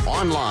Rhymes,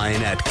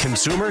 online at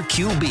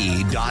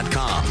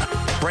consumerqb.com.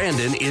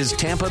 Brandon is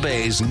Tampa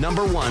Bay's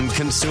 #1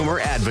 consumer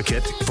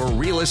advocate for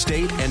real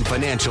estate and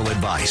financial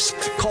advice.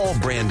 Call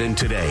Brandon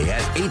today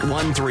at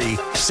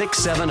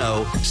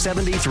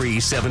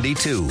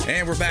 813-670-7372.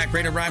 And we're back.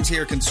 Brandon Rhymes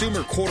here,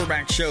 Consumer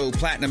Quarterback Show,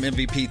 Platinum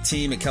MVP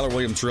team at Keller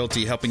Williams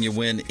Realty, helping you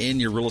win in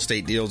your real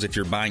estate deals. If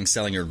you're buying,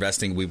 selling, or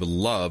investing, we would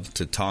love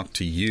to talk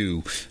to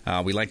you.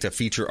 We like to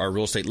feature our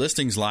real estate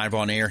listings live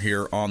on air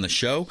here on the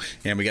show,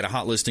 and we got a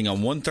hot listing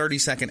on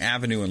 132nd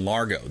Avenue in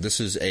Largo. This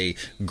is a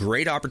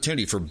great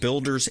opportunity for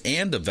builders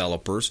and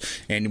developers,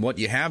 and what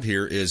you have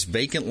here is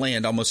vacant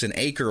land, almost an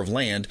acre of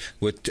land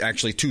with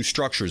actually 2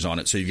 structures on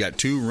it. So you've got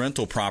 2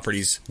 rental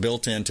properties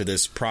built into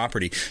this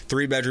property,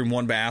 3-bedroom,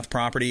 1-bath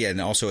property, and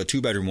also a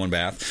 2-bedroom,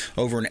 1-bath,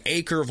 over an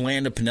acre of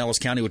land in Pinellas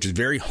County, which is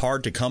very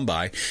hard to come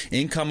by.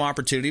 Income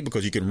opportunity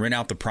because you can rent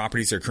out the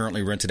properties that are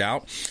currently rented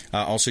out.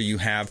 Also, you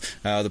have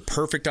the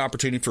perfect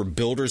opportunity for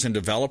builders and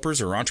developers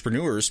or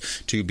entrepreneurs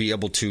to be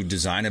able to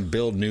design and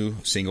build new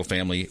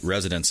single-family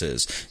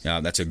residences.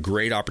 That's a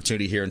great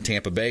opportunity here in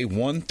Tampa Bay.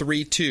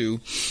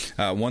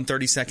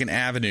 132nd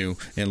Avenue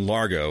in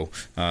Largo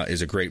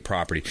is a great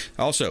property.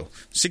 Also,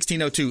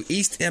 1602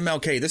 East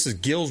MLK. This is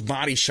Gill's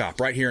Body Shop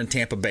right here in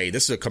Tampa Bay.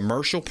 This is a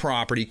commercial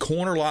property,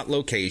 corner lot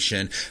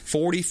location,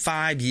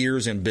 45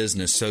 years in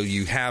business. So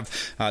you have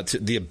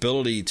the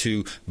ability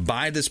to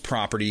buy this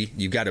property.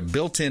 You've got a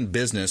built-in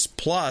business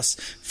plus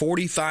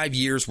 45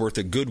 years worth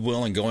of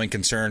goodwill and going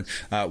concern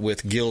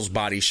with Gill's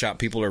Body Shop.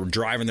 People are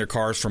driving their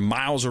cars from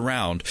miles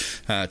around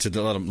to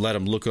let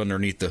them look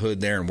underneath the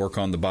hood there and work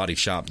on the body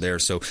shop there.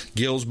 So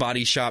Gill's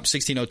Body Shop,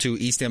 1602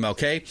 East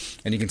MLK,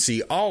 and you can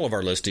see all of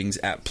our listings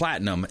at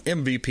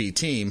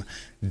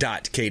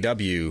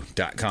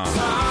platinummvpteam.kw.com.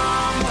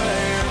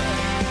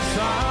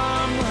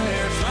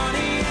 Somewhere sunny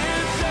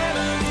and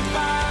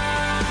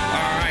 75.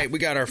 All right, we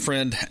got our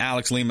friend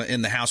Alex Lima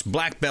in the house.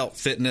 Black Belt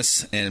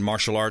Fitness and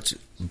Martial Arts,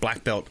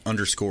 Black Belt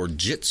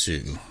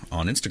 _Jitsu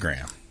on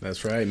Instagram.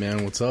 That's right,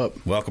 man. What's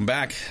up? Welcome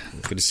back.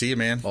 Good to see you,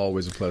 man.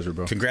 Always a pleasure,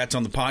 bro. Congrats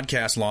on the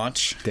podcast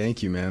launch.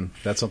 Thank you, man.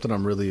 That's something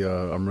I'm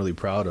really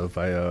proud of.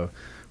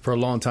 For a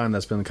long time,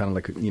 that's been kind of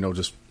like,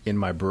 just in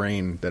my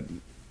brain that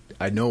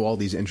I know all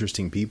these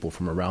interesting people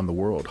from around the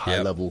world,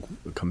 high-level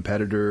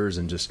competitors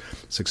and just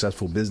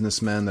successful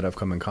businessmen that I've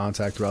come in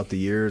contact throughout the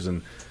years,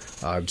 and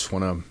I just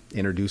want to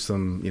introduce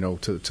them,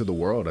 to the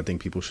world. I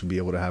think people should be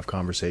able to have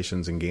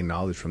conversations and gain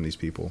knowledge from these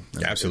people.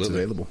 And absolutely. It's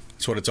available.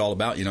 That's what it's all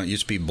about. It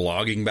used to be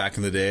blogging back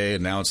in the day,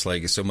 and now it's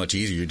like it's so much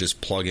easier. You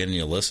just plug in and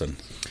you listen.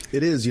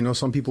 It is.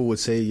 Some people would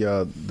say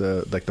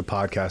the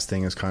podcast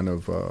thing is kind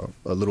of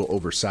a little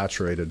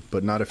oversaturated,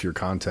 but not if your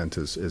content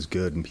is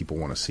good and people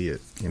want to see it.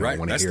 Right.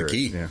 That's the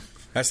key. Yeah.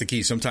 That's the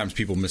key. Sometimes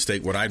people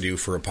mistake what I do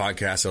for a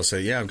podcast. They'll say,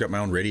 yeah, I've got my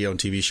own radio and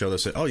TV show. They'll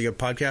say, oh, you have a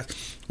podcast?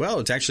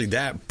 Well, it's actually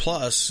that.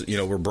 Plus,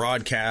 we're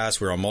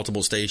broadcast. We're on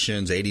multiple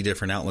stations, 80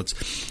 different outlets.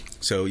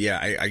 So, yeah,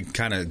 I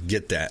kind of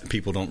get that.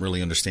 People don't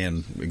really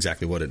understand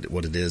exactly what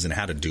it is and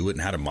how to do it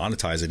and how to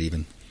monetize it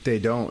even. They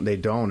don't,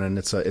 and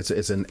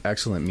it's an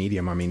excellent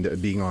medium. I mean,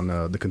 being on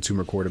the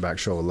Consumer Quarterback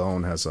Show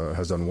alone has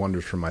done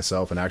wonders for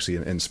myself, and actually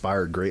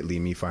inspired greatly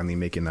me finally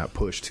making that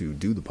push to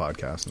do the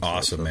podcast.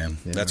 Awesome, so, man.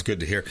 Yeah. That's good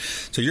to hear.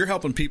 So you're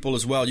helping people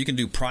as well. You can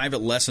do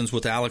private lessons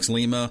with Alex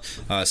Lima.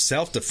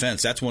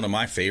 Self-defense, that's one of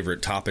my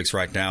favorite topics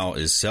right now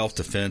is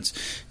self-defense.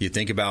 You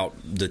think about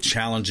the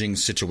challenging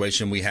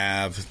situation we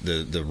have,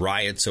 the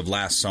riots of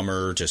last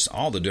summer, just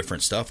all the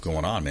different stuff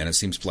going on, man. It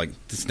seems like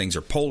things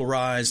are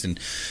polarized, and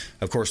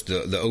of course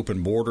the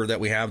open border that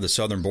we have, the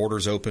southern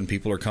border's open.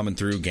 People are coming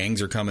through.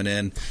 Gangs are coming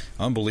in.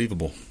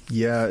 Unbelievable.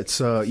 Yeah, it's,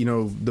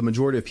 the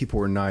majority of people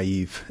are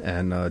naive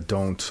and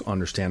don't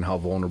understand how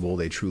vulnerable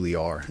they truly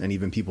are. And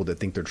even people that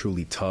think they're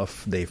truly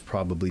tough, they've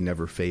probably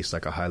never faced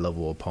like a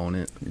high-level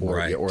opponent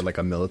or like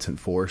a militant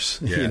force.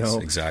 Yes,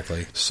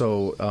 exactly.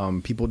 So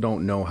people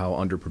don't know how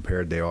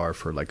underprepared they are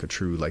for like a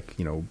true,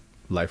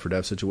 life or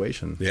death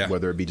situation,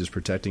 whether it be just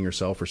protecting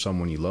yourself or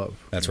someone you love.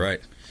 That's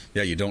right.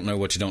 Yeah, you don't know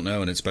what you don't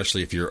know, and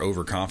especially if you're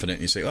overconfident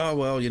and you say, oh,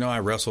 well, I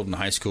wrestled in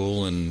high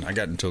school and I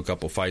got into a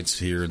couple fights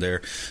here or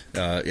there.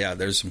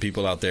 There's some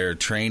people out there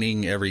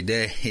training every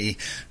day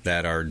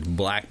that are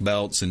black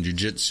belts in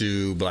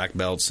jiu-jitsu, black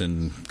belts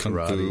in kung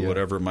fu,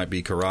 whatever it might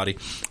be, karate,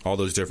 all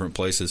those different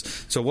places.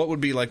 So what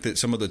would be like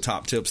some of the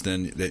top tips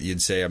then that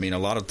you'd say? I mean, a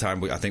lot of the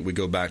time I think we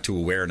go back to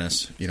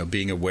awareness,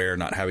 being aware,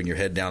 not having your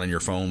head down in your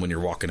phone when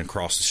you're walking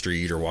across the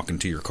street or walking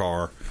to your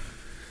car.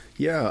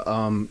 Yeah,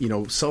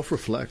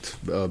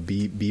 self-reflect,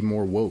 be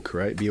more woke,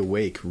 right? Be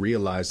awake,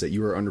 realize that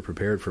you are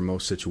underprepared for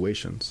most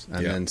situations,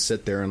 and then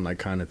sit there and like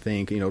kind of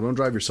think, don't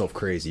drive yourself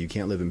crazy. You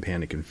can't live in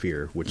panic and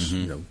fear, which,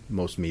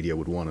 most media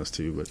would want us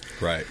to, but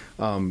right.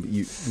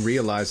 You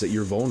realize that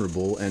you're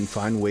vulnerable and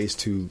find ways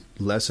to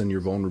lessen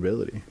your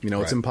vulnerability.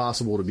 It's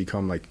impossible to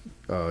become like,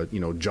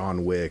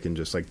 John Wick in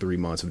just like 3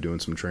 months of doing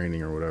some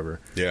training or whatever.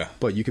 Yeah.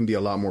 But you can be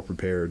a lot more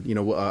prepared.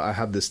 I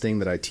have this thing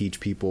that I teach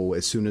people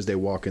as soon as they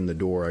walk in the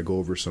door. I go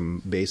over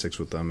some basics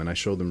with them and I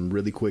show them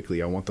really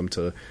quickly. I want them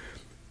to,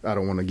 I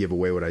don't want to give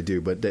away what I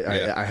do, but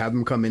I have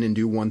them come in and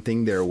do one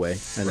thing their way.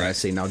 And then I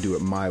say, now do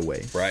it my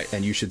way. Right.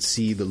 And you should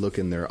see the look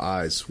in their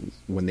eyes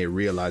when they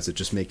realize that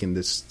just making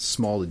this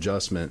small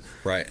adjustment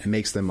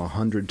makes them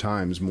 100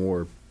 times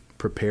more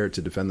prepared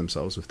to defend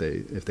themselves if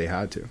they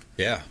had to.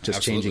 Yeah, just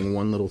absolutely. changing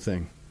one little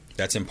thing.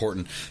 That's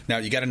important. Now,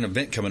 you got an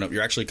event coming up.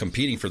 You're actually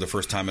competing for the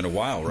first time in a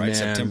while, right? Man,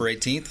 September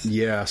 18th?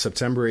 Yeah,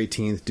 September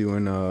 18th,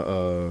 doing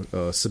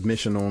a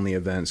submission-only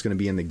event. It's going to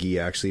be in the gi,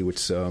 actually,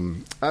 which, I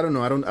don't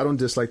know. I don't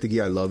dislike the gi.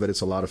 I love it.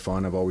 It's a lot of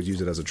fun. I've always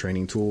used it as a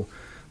training tool.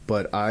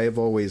 But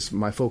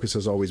my focus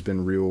has always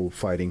been real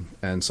fighting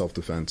and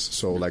self-defense.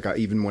 So, like,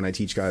 even when I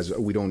teach guys,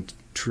 we don't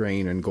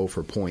train and go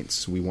for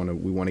points. We want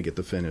to get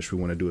the finish. We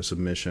want to do a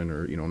submission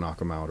or, knock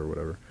them out or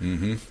whatever.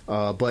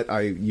 Mm-hmm. But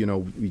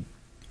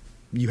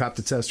you have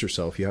to test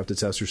yourself. You have to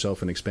test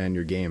yourself and expand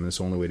your game. And it's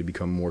the only way to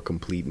become more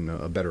complete and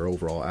a better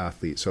overall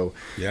athlete. So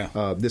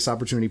this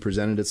opportunity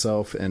presented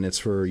itself, and it's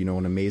for,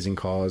 an amazing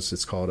cause.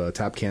 It's called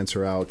Tap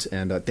Cancer Out.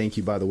 And thank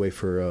you, by the way,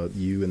 for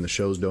you and the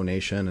show's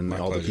donation and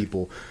all the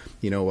people.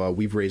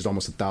 We've raised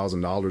almost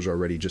 $1,000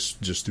 already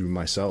just through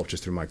myself,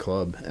 just through my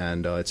club.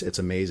 And it's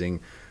amazing.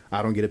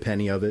 I don't get a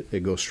penny of it.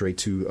 It goes straight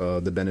to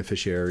the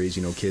beneficiaries,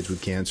 kids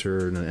with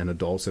cancer and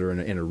adults that are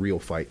in a real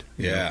fight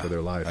for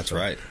their life. That's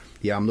right.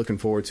 Yeah, I'm looking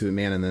forward to it,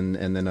 man. And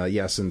then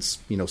since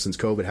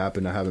COVID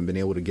happened, I haven't been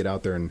able to get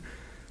out there and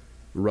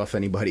rough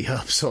anybody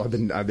up. So I've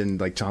been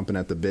like chomping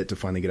at the bit to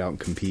finally get out and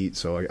compete.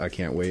 So I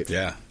can't wait.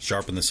 Yeah,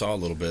 sharpen the saw a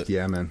little bit.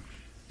 Yeah, man.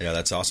 Yeah,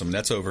 that's awesome.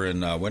 That's over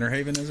in Winter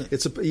Haven, is it?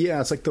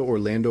 It's like the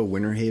Orlando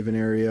Winter Haven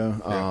area.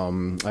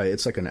 Yeah.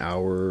 It's like an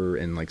hour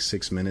and like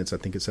 6 minutes. I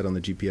think it said on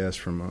the GPS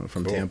from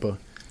cool. Tampa.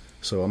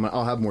 So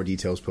I'll have more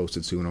details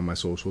posted soon on my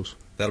socials.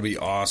 That'll be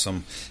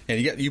awesome.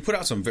 And you put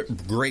out some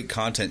great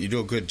content. You do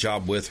a good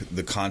job with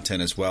the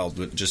content as well.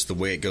 Just the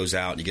way it goes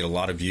out, you get a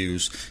lot of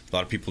views. A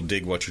lot of people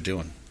dig what you're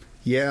doing.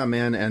 Yeah,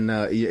 man, and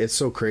it's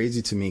so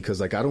crazy to me because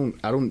like I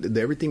don't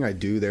everything I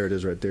do, there it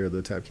is right there,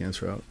 the Tap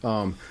Cancer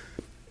Out.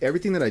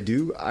 Everything that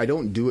I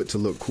don't do it to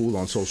look cool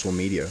on social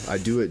media. I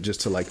do it just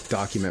to like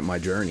document my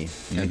journey,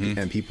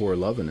 and people are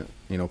loving it.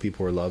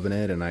 People are loving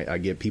it, and I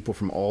get people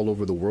from all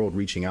over the world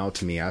reaching out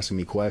to me, asking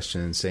me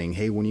questions, saying,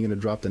 "Hey, when are you going to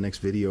drop the next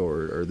video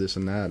or this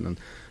and that?" And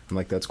I'm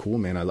like, "That's cool,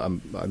 man.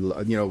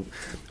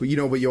 But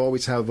you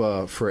always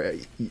have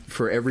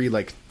for every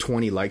like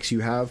 20 likes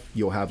you have,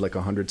 you'll have like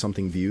 100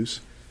 something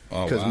views."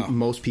 Because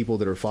most people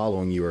that are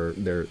following you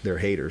they're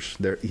haters.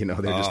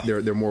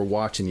 They're more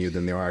watching you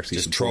than they are actually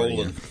just trolling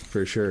trolling you,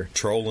 for sure.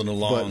 Trolling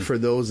along. But for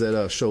those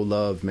that show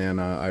love, man,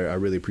 I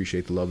really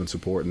appreciate the love and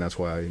support, and that's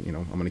why I'm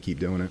going to keep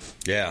doing it.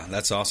 Yeah,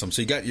 that's awesome.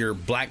 So you got your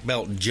Black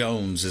Belt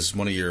Jones is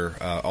one of your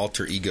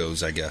alter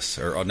egos, I guess,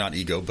 or not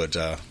ego, but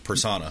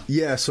persona.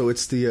 Yeah, so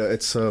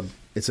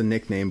it's a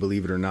nickname,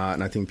 believe it or not,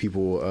 and I think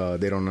people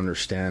they don't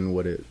understand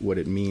what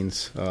it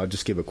means. I'll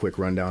just give a quick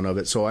rundown of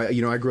it. So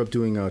I grew up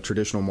doing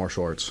traditional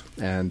martial arts,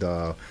 and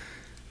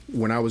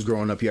when I was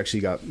growing up, you actually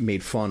got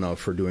made fun of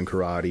for doing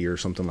karate or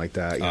something like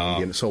that.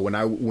 So when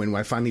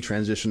I finally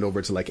transitioned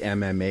over to like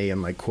MMA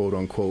and like quote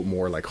unquote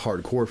more like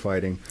hardcore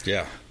fighting,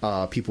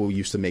 people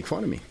used to make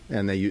fun of me,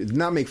 and they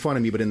not make fun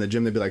of me, but in the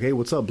gym they'd be like, "Hey,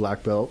 what's up,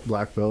 black belt,"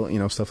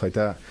 stuff like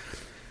that.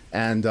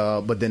 And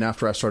but then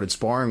after I started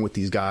sparring with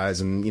these guys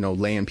and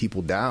laying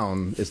people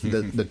down,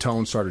 the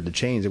tone started to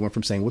change. It went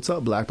from saying "What's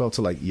up, black belt"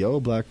 to like "Yo,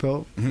 black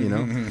belt,"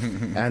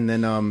 And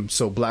then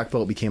so black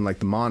belt became like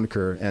the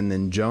moniker, and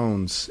then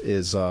Jones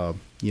is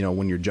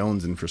when you're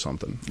jonesing for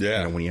something.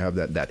 Yeah. When you have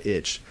that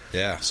itch.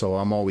 Yeah. So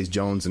I'm always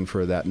jonesing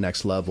for that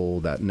next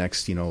level, that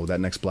next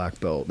black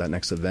belt, that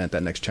next event,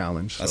 that next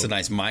challenge. That's a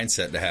nice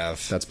mindset to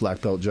have. That's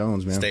Black Belt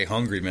Jones, man. Stay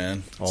hungry,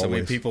 man. Always. So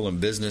many people in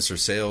business or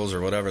sales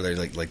or whatever, they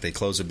like they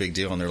close a big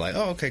deal and they're like,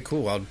 "Oh, okay,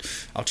 cool.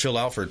 I'll chill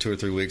out for 2 or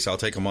 3 weeks. I'll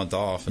take a month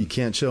off." You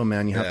can't chill,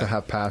 man. You have to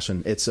have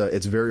passion. It's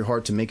very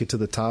hard to make it to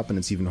the top, and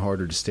it's even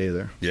harder to stay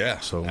there. Yeah,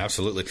 so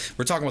absolutely.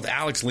 We're talking with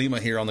Alex Lima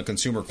here on the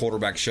Consumer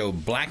Quarterback Show.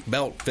 Black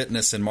Belt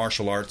Fitness and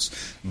Martial Arts.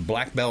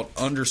 Black Belt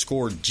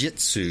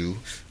 _Jitsu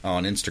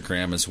on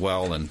Instagram as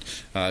well, and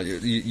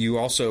you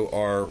also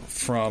are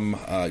from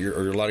a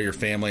lot of your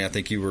family. I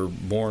think you were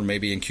born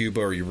maybe in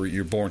Cuba, or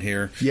you're born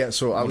here. Yeah,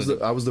 so I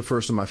was the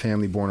first of my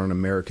family born on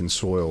American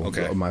soil.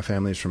 Okay, my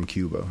family is from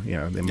Cuba.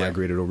 Yeah, they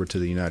migrated over to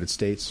the United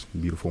States.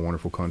 Beautiful,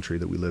 wonderful country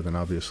that we live in,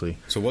 obviously.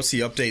 So what's the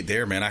update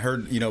there, man? I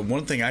heard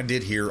one thing I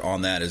did hear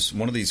on that is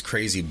one of these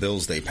crazy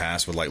bills they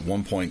passed with like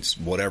 1 point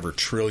whatever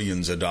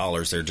trillions of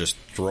dollars they're just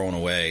throwing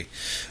away.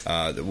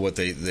 what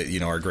they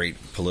are great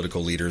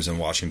political leaders in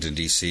Washington,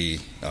 D.C.,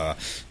 and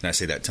I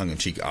say that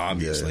tongue-in-cheek,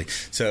 obviously. Yeah.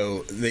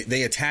 So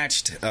they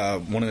attached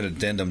one of the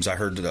addendums. I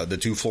heard the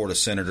two Florida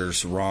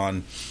senators,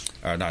 Ron's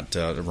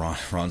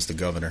the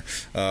governor,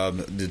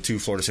 the two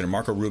Florida senators,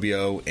 Marco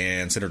Rubio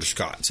and Senator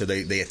Scott. So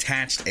they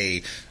attached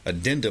a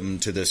addendum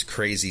to this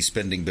crazy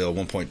spending bill,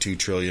 $1.2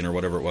 trillion or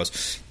whatever it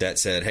was, that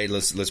said, hey,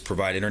 let's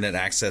provide internet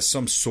access,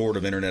 some sort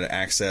of internet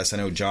access. I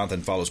know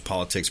Jonathan follows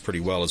politics pretty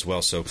well as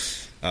well, so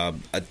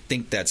I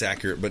think that's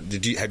accurate. But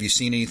have you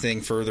seen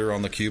anything further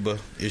on the Cuba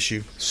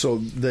issue? So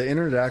the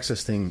internet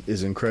access thing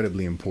is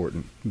incredibly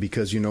important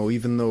because,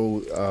 even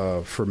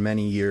though for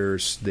many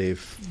years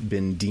they've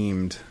been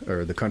deemed,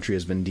 or the country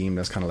has been deemed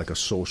as kind of like a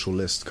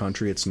socialist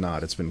country, it's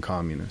not. It's been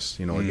communist.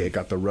 It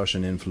got the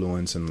Russian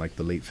influence in like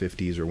the late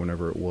 50s or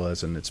whenever it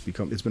was, and it's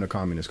been a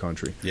communist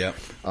country. Yeah.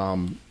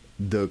 One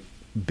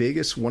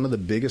of the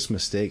biggest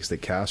mistakes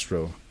that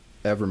Castro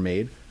ever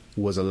made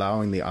was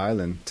allowing the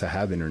island to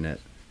have internet.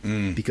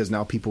 Because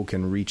now people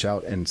can reach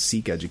out and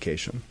seek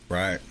education.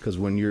 Right. Because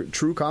when you're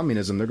true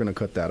communism, they're going to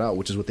cut that out,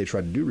 which is what they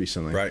tried to do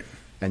recently. Right.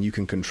 And you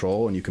can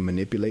control and you can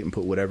manipulate and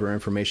put whatever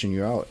information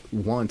you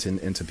want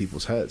into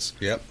people's heads.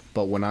 Yep.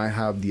 But when I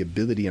have the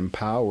ability and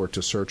power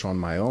to search on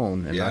my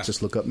own and not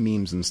just look up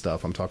memes and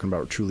stuff, I'm talking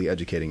about truly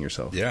educating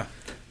yourself. Yeah.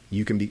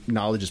 You can be,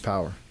 knowledge is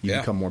power. You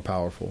become more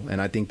powerful. And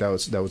I think that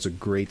was a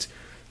great,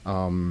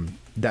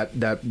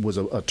 that was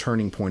a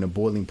turning point, a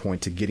boiling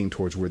point to getting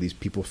towards where these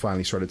people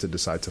finally started to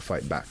decide to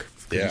fight back.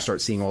 You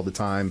start seeing all the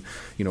time,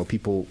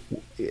 people,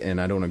 and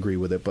I don't agree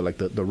with it, but like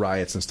the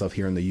riots and stuff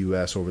here in the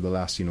U.S. over the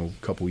last,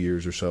 couple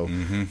years or so,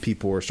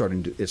 people are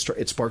starting to,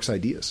 it sparks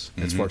ideas.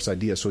 It sparks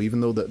ideas. So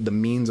even though the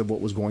means of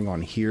what was going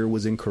on here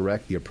was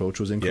incorrect, the approach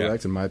was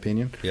incorrect, in my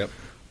opinion. Yep.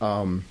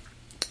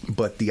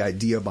 But the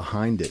idea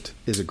behind it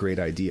is a great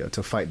idea,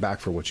 to fight back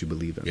for what you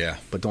believe in. Yeah.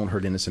 But don't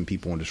hurt innocent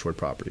people and destroy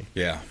property.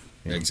 Yeah,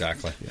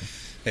 exactly. Yeah.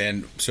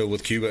 And so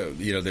with Cuba,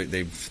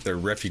 they're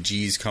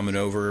refugees coming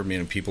over. I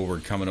mean, people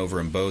were coming over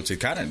in boats. It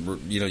kind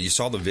of, you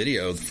saw the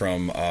video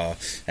from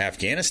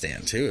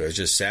Afghanistan too. It was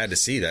just sad to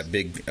see that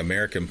big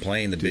American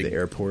plane, the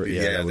airport.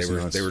 Yeah,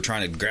 they were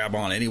trying to grab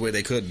on any way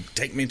they could.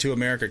 Take me to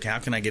America. How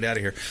can I get out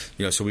of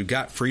here? So we've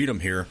got freedom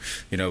here.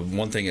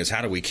 One thing is,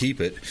 how do we keep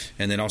it?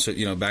 And then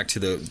also, back to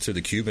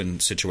the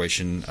Cuban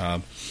situation.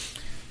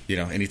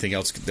 Anything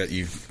else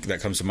that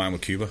comes to mind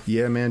with Cuba?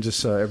 Yeah, man,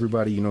 just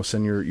everybody,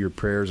 send your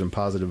prayers and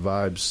positive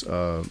vibes,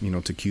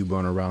 to Cuba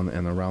and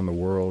around the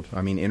world.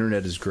 I mean,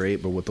 internet is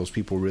great, but what those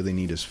people really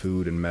need is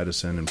food and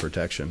medicine and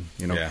protection.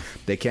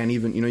 They can't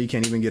even, you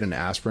can't even get an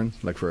asprin,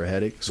 like for a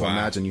headache. So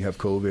imagine you have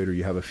COVID or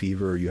you have a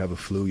fever or you have a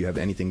flu, you have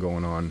anything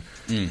going on.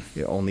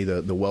 Only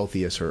the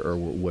wealthiest are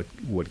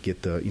what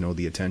get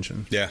the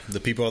attention. Yeah, the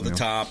people at the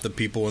top, the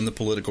people in the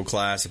political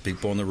class, the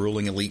people in the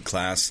ruling elite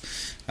class,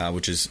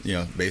 which is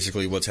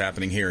basically what's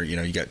happening here.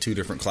 You got two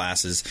different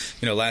classes.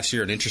 Last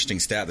year, an interesting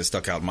stat that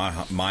stuck out in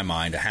my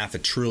mind: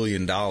 $500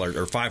 billion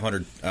or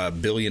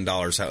 $500 billion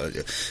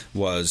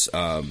was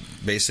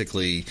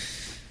basically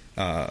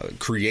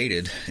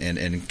created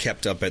and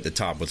kept up at the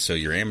top with. So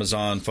your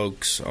Amazon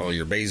folks, all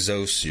your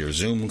Bezos, your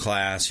Zoom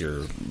class,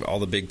 all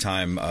the big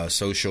time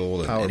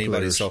social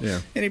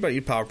and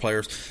anybody power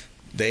players,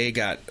 they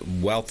got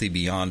wealthy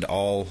beyond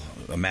all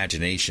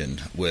imagination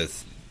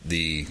with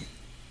the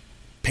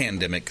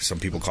pandemic. Some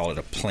people call it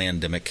a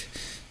plandemic.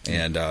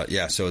 And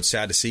so it's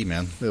sad to see,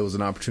 man. It was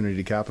an opportunity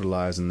to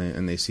capitalize,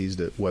 and they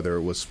seized it. Whether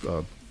it was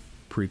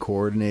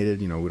pre-coordinated,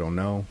 we don't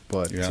know,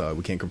 but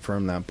we can't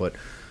confirm that. But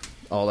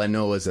all I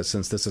know is that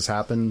since this has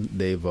happened,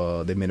 they've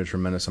made a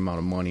tremendous amount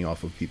of money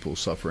off of people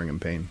suffering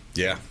and pain.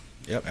 Yeah.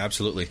 Yep,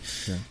 absolutely.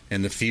 Yeah.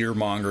 And the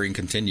fear-mongering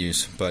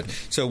continues. But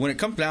so when it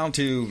comes down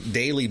to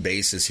daily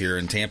basis here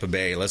in Tampa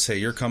Bay, let's say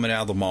you're coming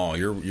out of the mall,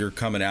 you're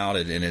coming out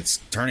and it's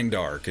turning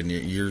dark, and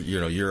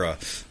you're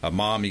a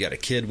mom, you got a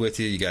kid with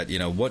you, you got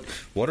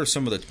what are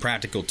some of the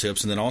practical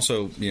tips, and then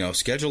also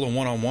schedule a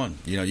one-on-one.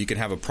 You can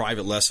have a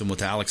private lesson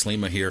with Alex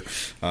Lima here,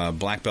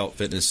 Black Belt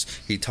Fitness.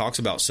 He talks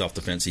about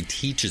self-defense. He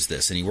teaches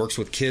this, and he works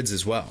with kids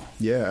as well.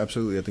 Yeah,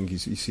 absolutely. I think you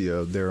see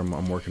there.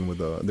 I'm working with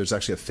there's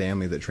actually a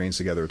family that trains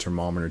together. It's her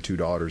mom and her two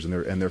daughters,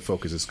 and their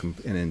focus is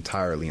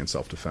entirely in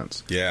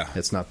self-defense. Yeah,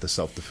 it's not the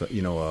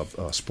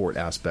self-defense, sport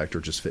aspect or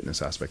just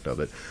fitness aspect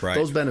of it. Right.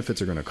 Those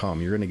benefits are going to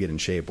come. You're going to get in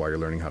shape while you're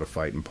learning how to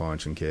fight and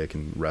punch and kick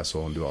and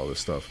wrestle and do all this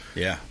stuff.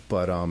 Yeah.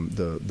 But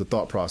the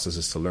thought process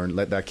is to learn.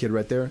 Let that kid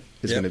right there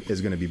is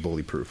going to be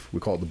bully proof. We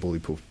call it the bully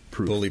proof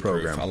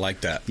program. I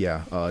like that.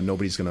 Yeah.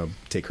 Nobody's going to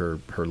take her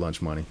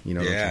lunch money.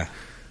 Yeah.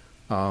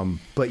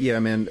 But yeah,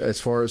 man.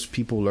 As far as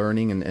people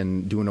learning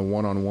and doing a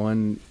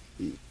one-on-one.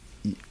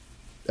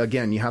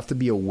 Again, you have to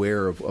be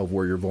aware of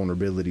where your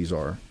vulnerabilities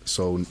are.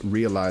 So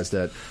realize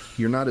that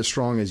you're not as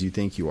strong as you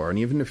think you are. And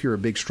even if you're a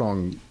big,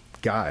 strong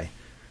guy,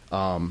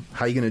 how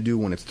are you going to do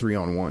when it's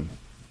 3-on-1?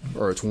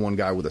 Or it's one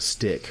guy with a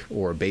stick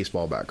or a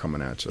baseball bat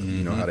coming at you? Mm-hmm.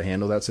 You know how to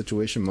handle that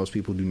situation? Most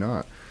people do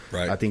not.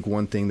 Right. I think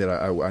one thing that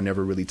I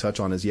never really touch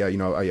on is,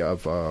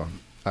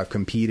 I've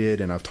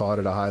competed and I've taught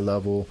at a high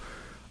level.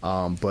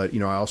 But,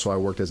 I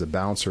worked as a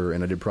bouncer,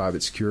 and I did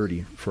private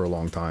security for a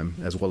long time,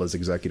 as well as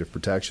executive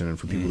protection. And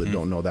for people that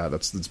don't know that,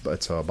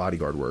 that's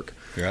bodyguard work.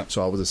 Yeah.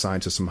 So I was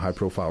assigned to some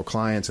high-profile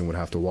clients and would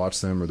have to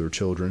watch them or their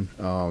children.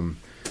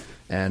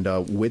 And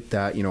with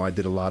that, I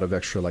did a lot of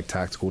extra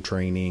tactical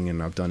training,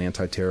 and I've done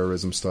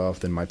anti-terrorism stuff.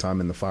 Then my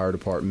time in the fire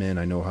department,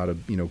 I know how to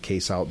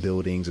case out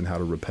buildings and how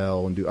to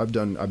rappel and do. I've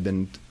done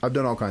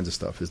all kinds of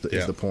stuff. Is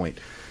the point?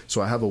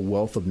 So I have a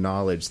wealth of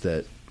knowledge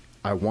that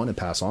I want to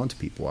pass on to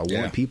people. I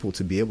want people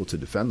to be able to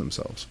defend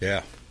themselves.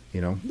 Yeah.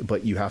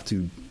 But you have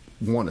to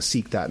want to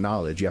seek that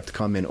knowledge. You have to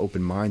come in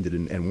open-minded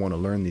and want to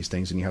learn these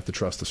things, and you have to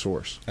trust the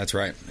source. That's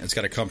right. It's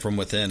got to come from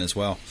within as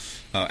well.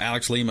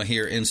 Alex Lima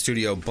here in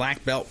studio,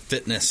 Black Belt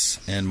Fitness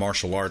and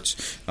Martial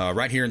Arts,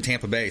 right here in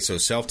Tampa Bay. So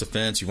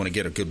self-defense, you want to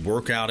get a good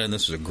workout in.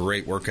 This is a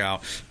great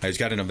workout. He's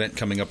got an event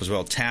coming up as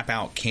well, Tap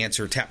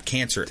Cancer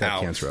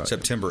Out,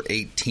 September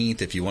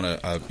 18th. If you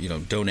want to,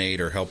 donate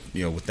or help,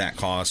 with that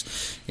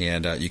cause,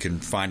 and you can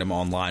find him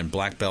online,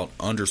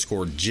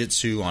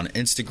 blackbelt_jitsu on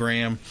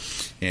Instagram,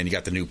 and you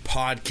got the new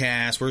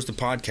podcast. Where's the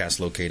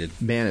podcast located?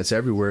 Man, it's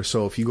everywhere.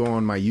 So if you go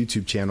on my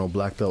YouTube channel,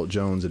 Black Belt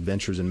Jones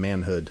Adventures in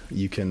Manhood,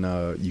 you can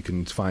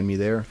find me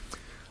there.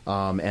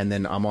 And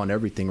then I'm on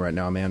everything right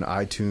now, man.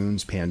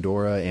 iTunes,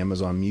 Pandora,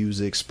 Amazon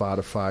Music,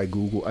 Spotify,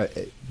 Google.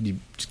 You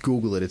just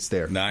Google it; it's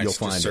there. Nice. You'll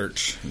find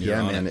search. it.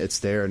 Yeah, man, it's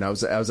there. And I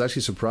was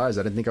actually surprised.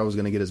 I didn't think I was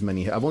going to get as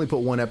many. I've only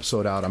put one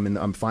episode out. I'm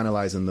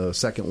finalizing the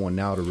second one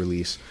now to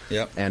release.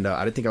 Yep. And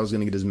I didn't think I was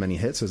going to get as many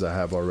hits as I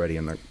have already.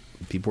 And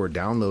people are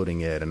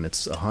downloading it, and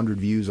it's 100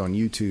 views on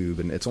YouTube,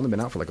 and it's only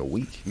been out for a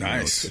week.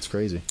 Nice. It's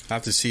crazy. I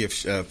have to see if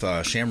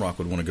Shamrock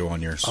would want to go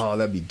on yours. Oh,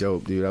 that'd be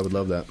dope, dude. I would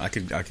love that. I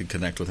could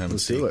connect with him.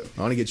 Let's do it.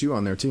 I want to get you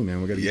on there too,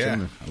 man. We got to get you on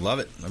there. I love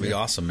it. That'd be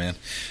awesome, man.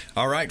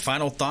 All right,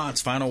 final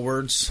thoughts, final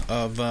words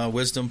of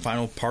wisdom,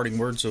 final parting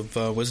words of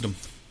wisdom.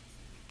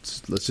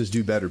 Let's just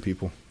do better,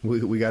 people.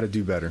 We got to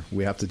do better.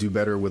 We have to do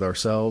better with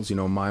ourselves,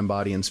 mind,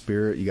 body, and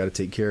spirit. You got to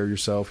take care of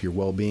yourself, your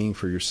well-being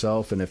for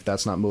yourself, and if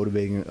that's not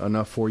motivating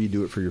enough for you,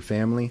 do it for your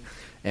family.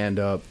 And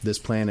this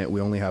planet, we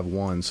only have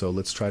one, so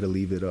let's try to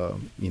leave it, a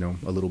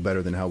little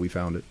better than how we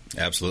found it.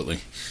 Absolutely.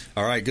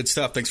 All right, good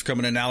stuff. Thanks for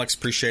coming in, Alex.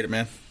 Appreciate it,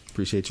 man.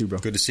 Appreciate you, bro.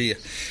 Good to see you.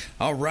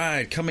 All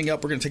right, coming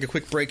up, we're going to take a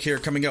quick break here.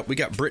 Coming up, we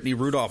got Brittany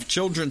Rudolph,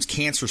 Children's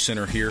Cancer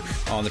Center here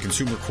on the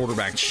Consumer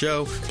Quarterback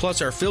Show.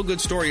 Plus, our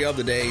feel-good story of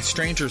the day,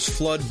 strangers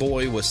flood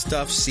boy with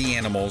stuffed sea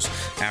animals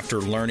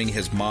after learning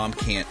his mom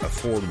can't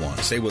afford one.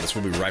 Stay with us.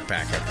 We'll be right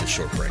back after this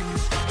short break.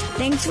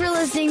 Thanks for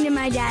listening to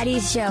My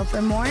Daddy's Show.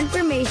 For more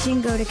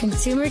information, go to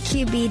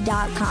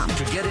ConsumerQB.com.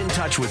 To get in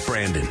touch with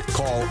Brandon,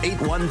 call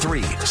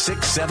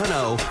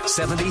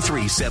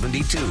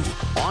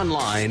 813-670-7372.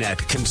 Online at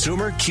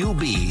ConsumerQB.com.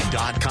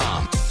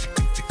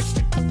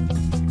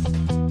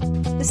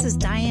 This is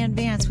Diane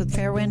Vance with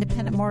Fairway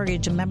Independent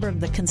Mortgage, a member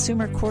of the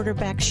Consumer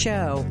Quarterback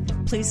Show.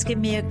 Please give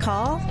me a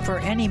call for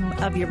any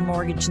of your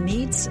mortgage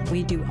needs.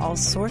 We do all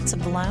sorts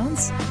of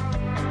loans.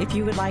 If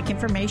you would like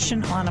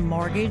information on a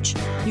mortgage,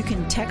 you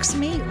can text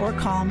me or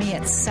call me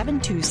at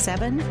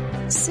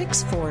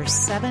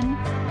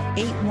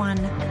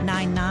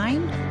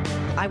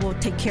 727-647-8199. I will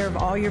take care of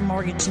all your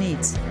mortgage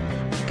needs.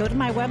 Go to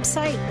my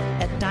website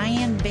at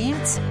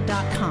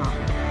dianevance.com.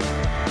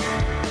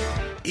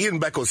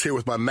 Ian Beckles here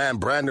with my man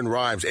Brandon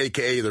Rhymes,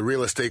 a.k.a. the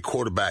real estate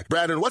quarterback.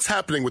 Brandon, what's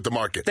happening with the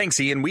market? Thanks,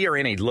 Ian. We are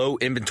in a low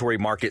inventory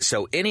market,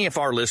 so any of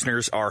our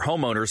listeners are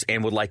homeowners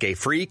and would like a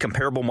free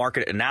comparable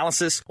market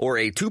analysis or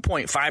a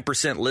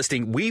 2.5%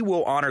 listing, we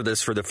will honor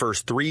this for the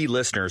first 3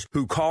 listeners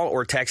who call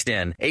or text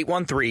in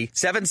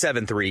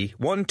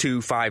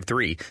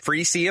 813-773-1253.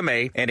 Free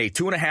CMA and a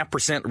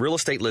 2.5% real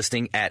estate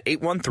listing at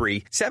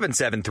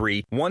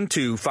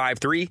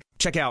 813-773-1253.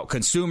 Check out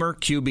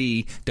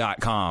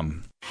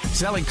ConsumerQB.com.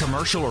 Selling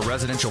commercial or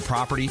residential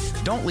property?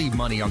 Don't leave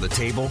money on the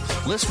table.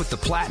 List with the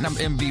Platinum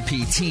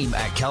MVP team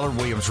at Keller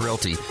Williams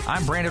Realty.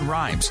 I'm Brandon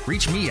Rhymes.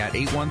 Reach me at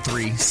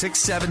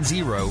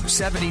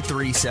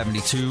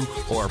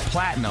 813-670-7372 or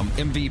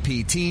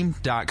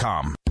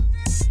PlatinumMVPteam.com.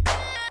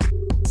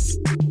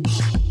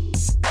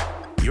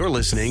 You're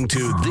listening to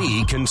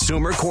the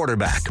Consumer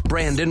Quarterback,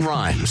 Brandon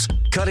Rhymes,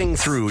 cutting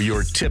through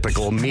your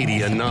typical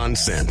media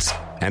nonsense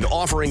and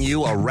offering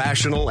you a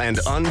rational and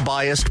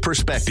unbiased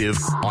perspective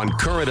on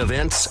current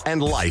events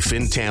and life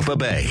in Tampa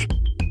Bay.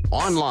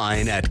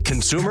 Online at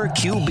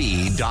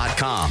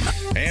ConsumerQB.com.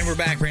 And we're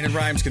back. Brandon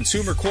Rhymes,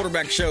 Consumer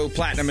Quarterback Show,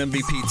 Platinum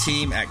MVP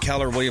team at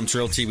Keller Williams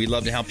Realty. We'd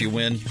love to help you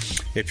win.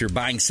 If you're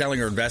buying,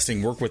 selling, or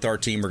investing, work with our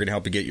team. We're going to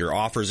help you get your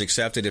offers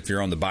accepted if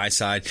you're on the buy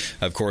side.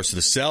 Of course,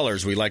 the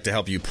sellers, we'd like to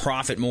help you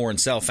profit more and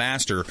sell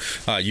faster,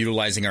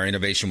 utilizing our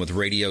innovation with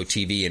radio,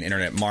 TV, and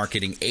internet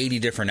marketing. 80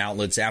 different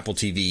outlets, Apple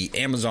TV,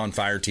 Amazon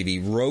Fire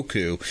TV,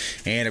 Roku,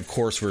 and, of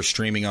course, we're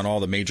streaming on all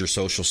the major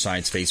social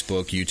sites,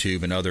 Facebook,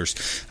 YouTube, and others.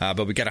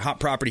 But we got a hot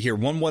property here,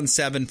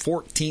 117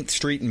 14th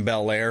Street in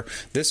Bel Air.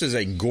 This is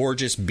a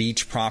gorgeous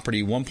beach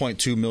property,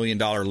 $1.2 million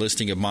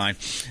listing of mine.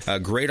 A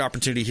great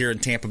opportunity here in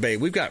Tampa Bay.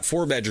 We've got 4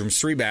 4 bedrooms,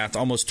 3 bath,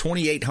 almost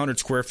 2,800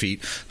 square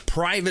feet,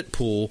 private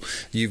pool.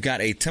 You've got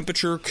a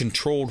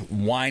temperature-controlled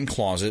wine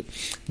closet,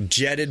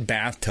 jetted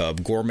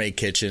bathtub, gourmet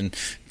kitchen,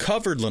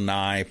 covered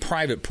lanai,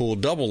 private pool,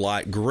 double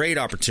lot. Great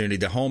opportunity.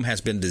 The home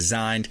has been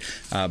designed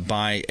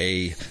by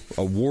a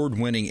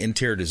award-winning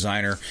interior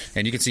designer,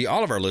 and you can see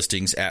all of our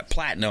listings at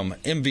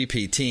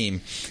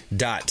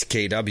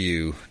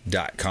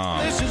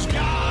platinummvpteam.kw.com. This is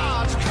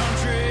God's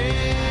country.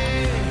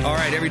 All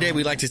right, every day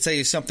we like to tell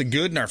you something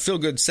good in our Feel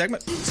Good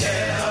segment.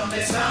 Tell me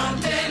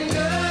something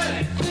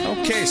good.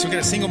 Okay, so we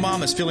got a single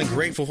mom that's feeling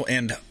grateful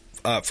and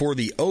for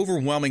the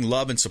overwhelming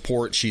love and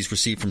support she's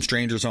received from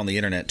strangers on the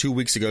internet. 2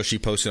 weeks ago, she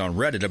posted on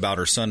Reddit about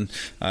her son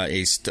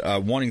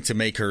wanting to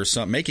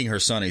making her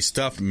son a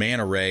stuffed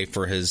manta ray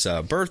for his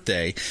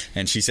birthday,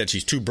 and she said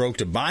she's too broke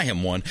to buy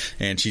him one.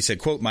 And she said,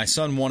 "quote My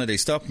son wanted a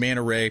stuffed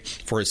manta ray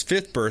for his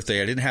 5th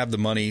birthday. I didn't have the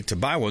money to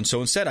buy one, so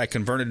instead I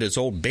converted his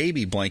old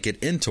baby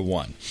blanket into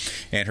one."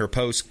 And her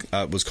post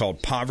was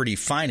called "Poverty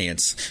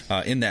Finance."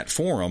 In that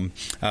forum,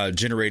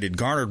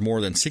 garnered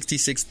more than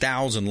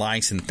 66,000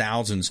 likes and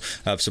thousands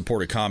of supportive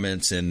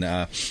comments, and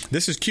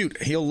this is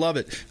cute. He'll love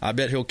it. I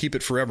bet he'll keep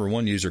it forever.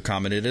 One user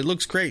commented, "It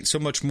looks great, so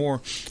much more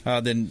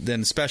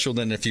than special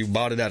than if you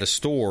bought it at a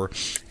store."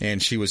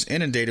 And she was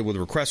inundated with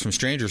requests from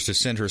strangers to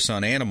send her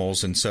son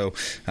animals, and so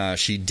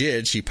she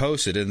did. She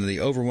posted, and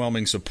the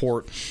overwhelming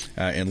support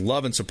and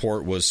love and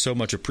support was so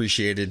much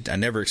appreciated. I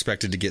never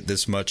expected to get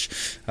this much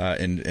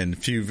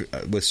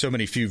with so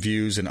many few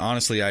views, and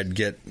honestly, I'd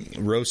get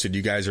roasted.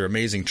 You guys are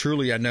amazing.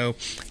 Truly, I know,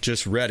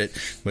 just read it,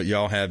 but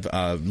y'all have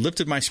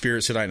lifted my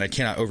spirits tonight, and I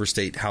cannot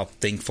overstate how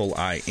thankful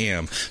I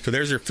am. So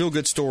there's your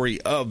feel-good story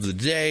of the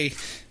day.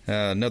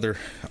 Another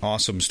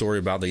awesome story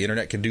about the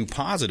internet can do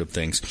positive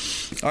things.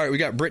 All right, we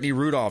got Brittany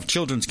Rudolph,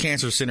 Children's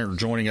Cancer Center,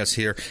 joining us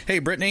here. Hey,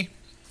 Brittany.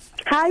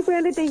 Hi,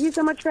 Brandon. Thank you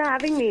so much for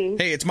having me.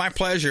 Hey, it's my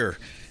pleasure.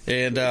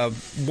 And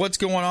what's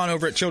going on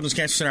over at Children's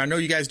Cancer Center? I know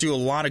you guys do a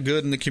lot of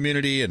good in the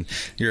community, and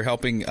you're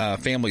helping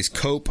families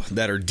cope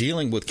that are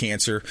dealing with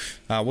cancer.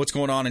 What's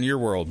going on in your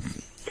world?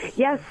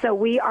 Yes, so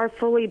we are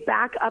fully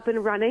back up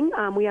and running.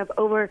 We have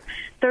over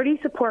 30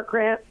 support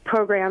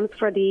programs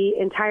for the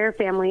entire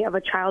family of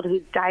a child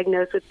who's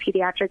diagnosed with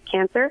pediatric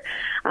cancer.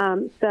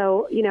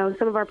 So,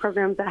 some of our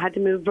programs that had to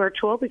move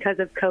virtual because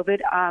of COVID,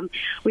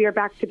 we are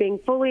back to being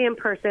fully in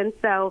person.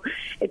 So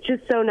it's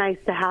just so nice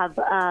to have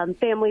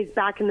families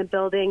back in the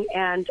building,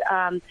 and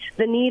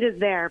the need is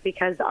there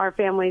because our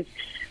families,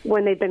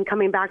 when they've been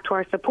coming back to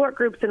our support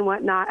groups and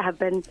whatnot, have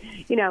been,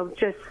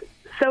 just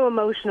so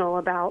emotional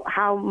about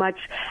how much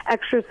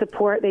extra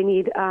support they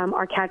need.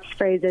 Our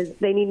catchphrase is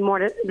they need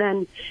more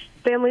than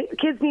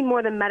kids need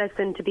more than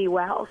medicine to be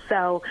well.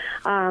 So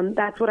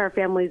that's what our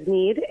families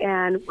need,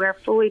 and we're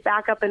fully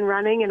back up and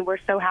running, and we're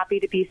so happy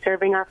to be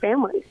serving our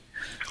families.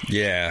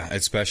 Yeah,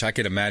 especially I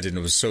can imagine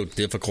it was so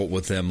difficult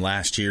with them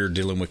last year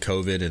dealing with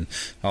COVID and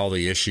all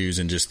the issues,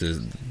 and just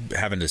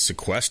having to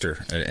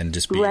sequester and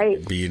just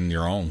be in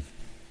your own.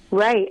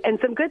 Right, and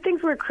some good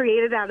things were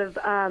created out of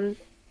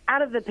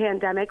the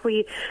pandemic.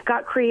 We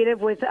got creative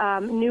with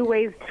new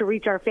ways to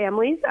reach our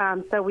families.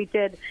 So we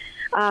did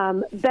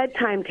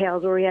bedtime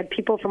tales where we had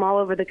people from all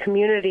over the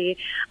community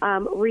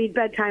read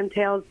bedtime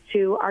tales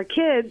to our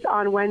kids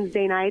on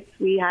Wednesday nights.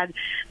 We had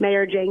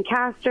Mayor Jane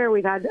Castor.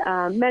 We've had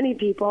many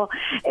people.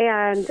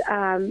 And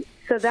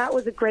so that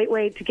was a great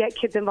way to get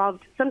kids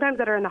involved, sometimes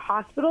that are in the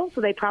hospital,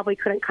 so they probably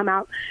couldn't come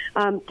out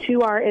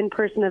to our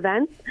in-person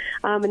events,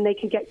 and they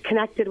can get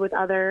connected with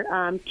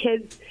other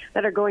kids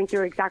that are going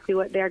through exactly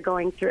what they're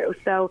going through.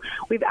 So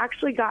we've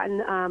actually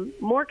gotten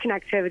more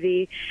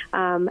connectivity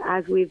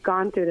as we've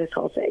gone through this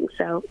whole thing.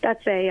 So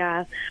that's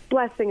a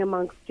blessing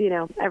amongst,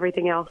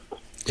 everything else.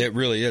 It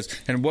really is.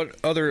 And what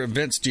other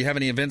events? Do you have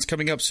any events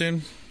coming up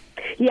soon?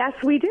 Yes,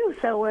 we do.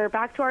 So we're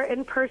back to our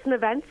in-person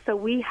events. So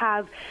we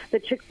have the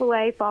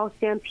Chick-fil-A Fall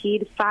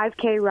Stampede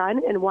 5K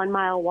run and 1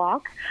 mile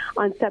walk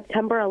on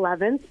September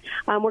 11th.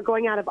 We're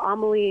going out of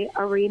Amelie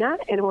Arena,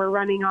 and we're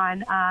running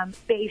on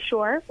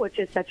Bayshore, which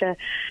is such a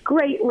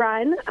great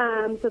run.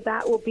 So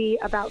that will be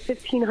about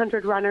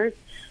 1,500 runners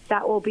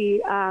that will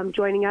be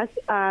joining us.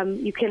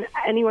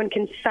 Anyone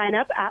can sign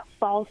up at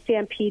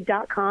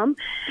fallstampede.com.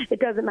 It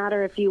doesn't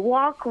matter if you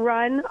walk,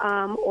 run,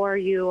 or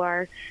you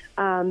are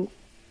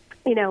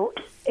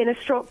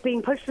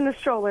being pushed in a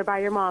stroller by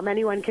your mom.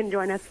 Anyone can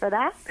join us for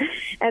that.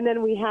 And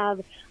then we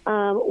have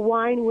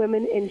Wine,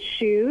 Women, in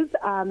Shoes.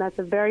 That's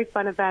a very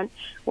fun event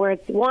where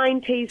it's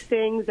wine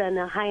tastings and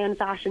a high-end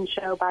fashion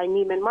show by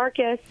Neiman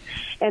Marcus.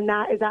 And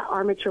that is at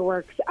Armature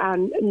Works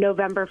on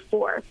November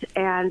 4th.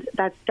 And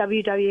that's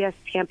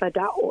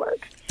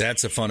www.tampa.org.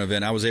 That's a fun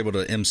event. I was able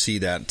to MC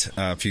that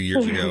a few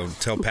years ago.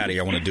 Tell Patty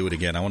I want to do it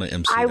again. I want to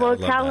MC I will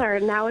tell her.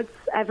 Now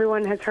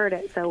everyone has heard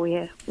it, so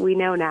we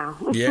know now.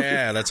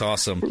 Yeah, that's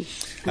awesome.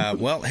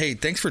 Well, hey,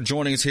 thanks for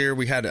joining us here.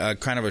 We had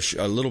kind of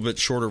a little bit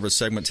shorter of a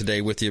segment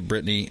today with you,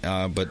 Brittany,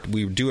 but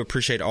we do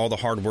appreciate all the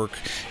hard work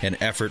and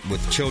effort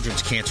with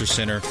Children's Cancer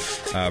Center.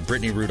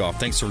 Brittany Rudolph,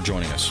 thanks for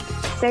joining us.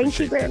 Thank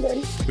you,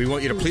 Brandon. We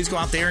want you to please go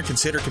out there and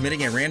consider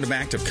committing a random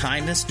act of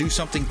kindness. Do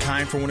something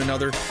kind for one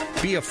another.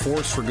 Be a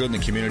force for good in the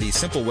community.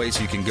 Simple ways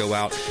you can go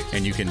out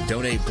and you can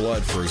donate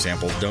blood, for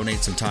example. Donate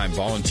some time.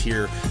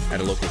 Volunteer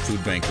at a local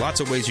food bank. Lots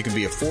of ways you can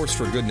be a force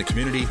for good in the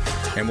community.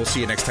 And we'll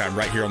see you next time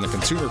right here on the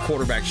Consumer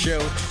Quarterback Show.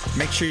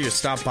 Make sure you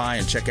stop by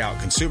and check out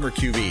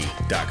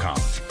ConsumerQB.com.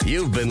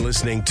 You've been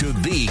listening to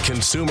The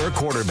Consumer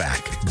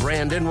Quarterback,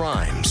 Brandon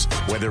Rhymes.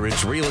 Whether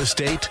it's real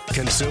estate,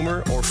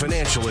 consumer, or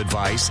financial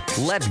advice,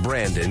 let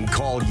Brandon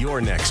call your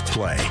next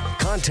play.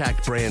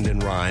 Contact Brandon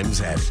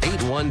Rhymes at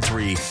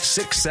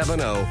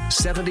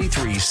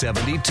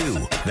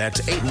 813-670-7372.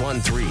 That's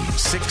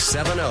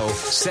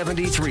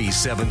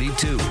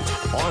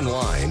 813-670-7372.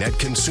 Online at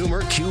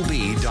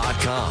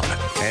ConsumerQB.com.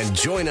 And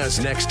join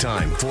us next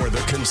time for the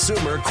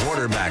Consumer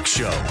Quarterback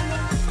Show.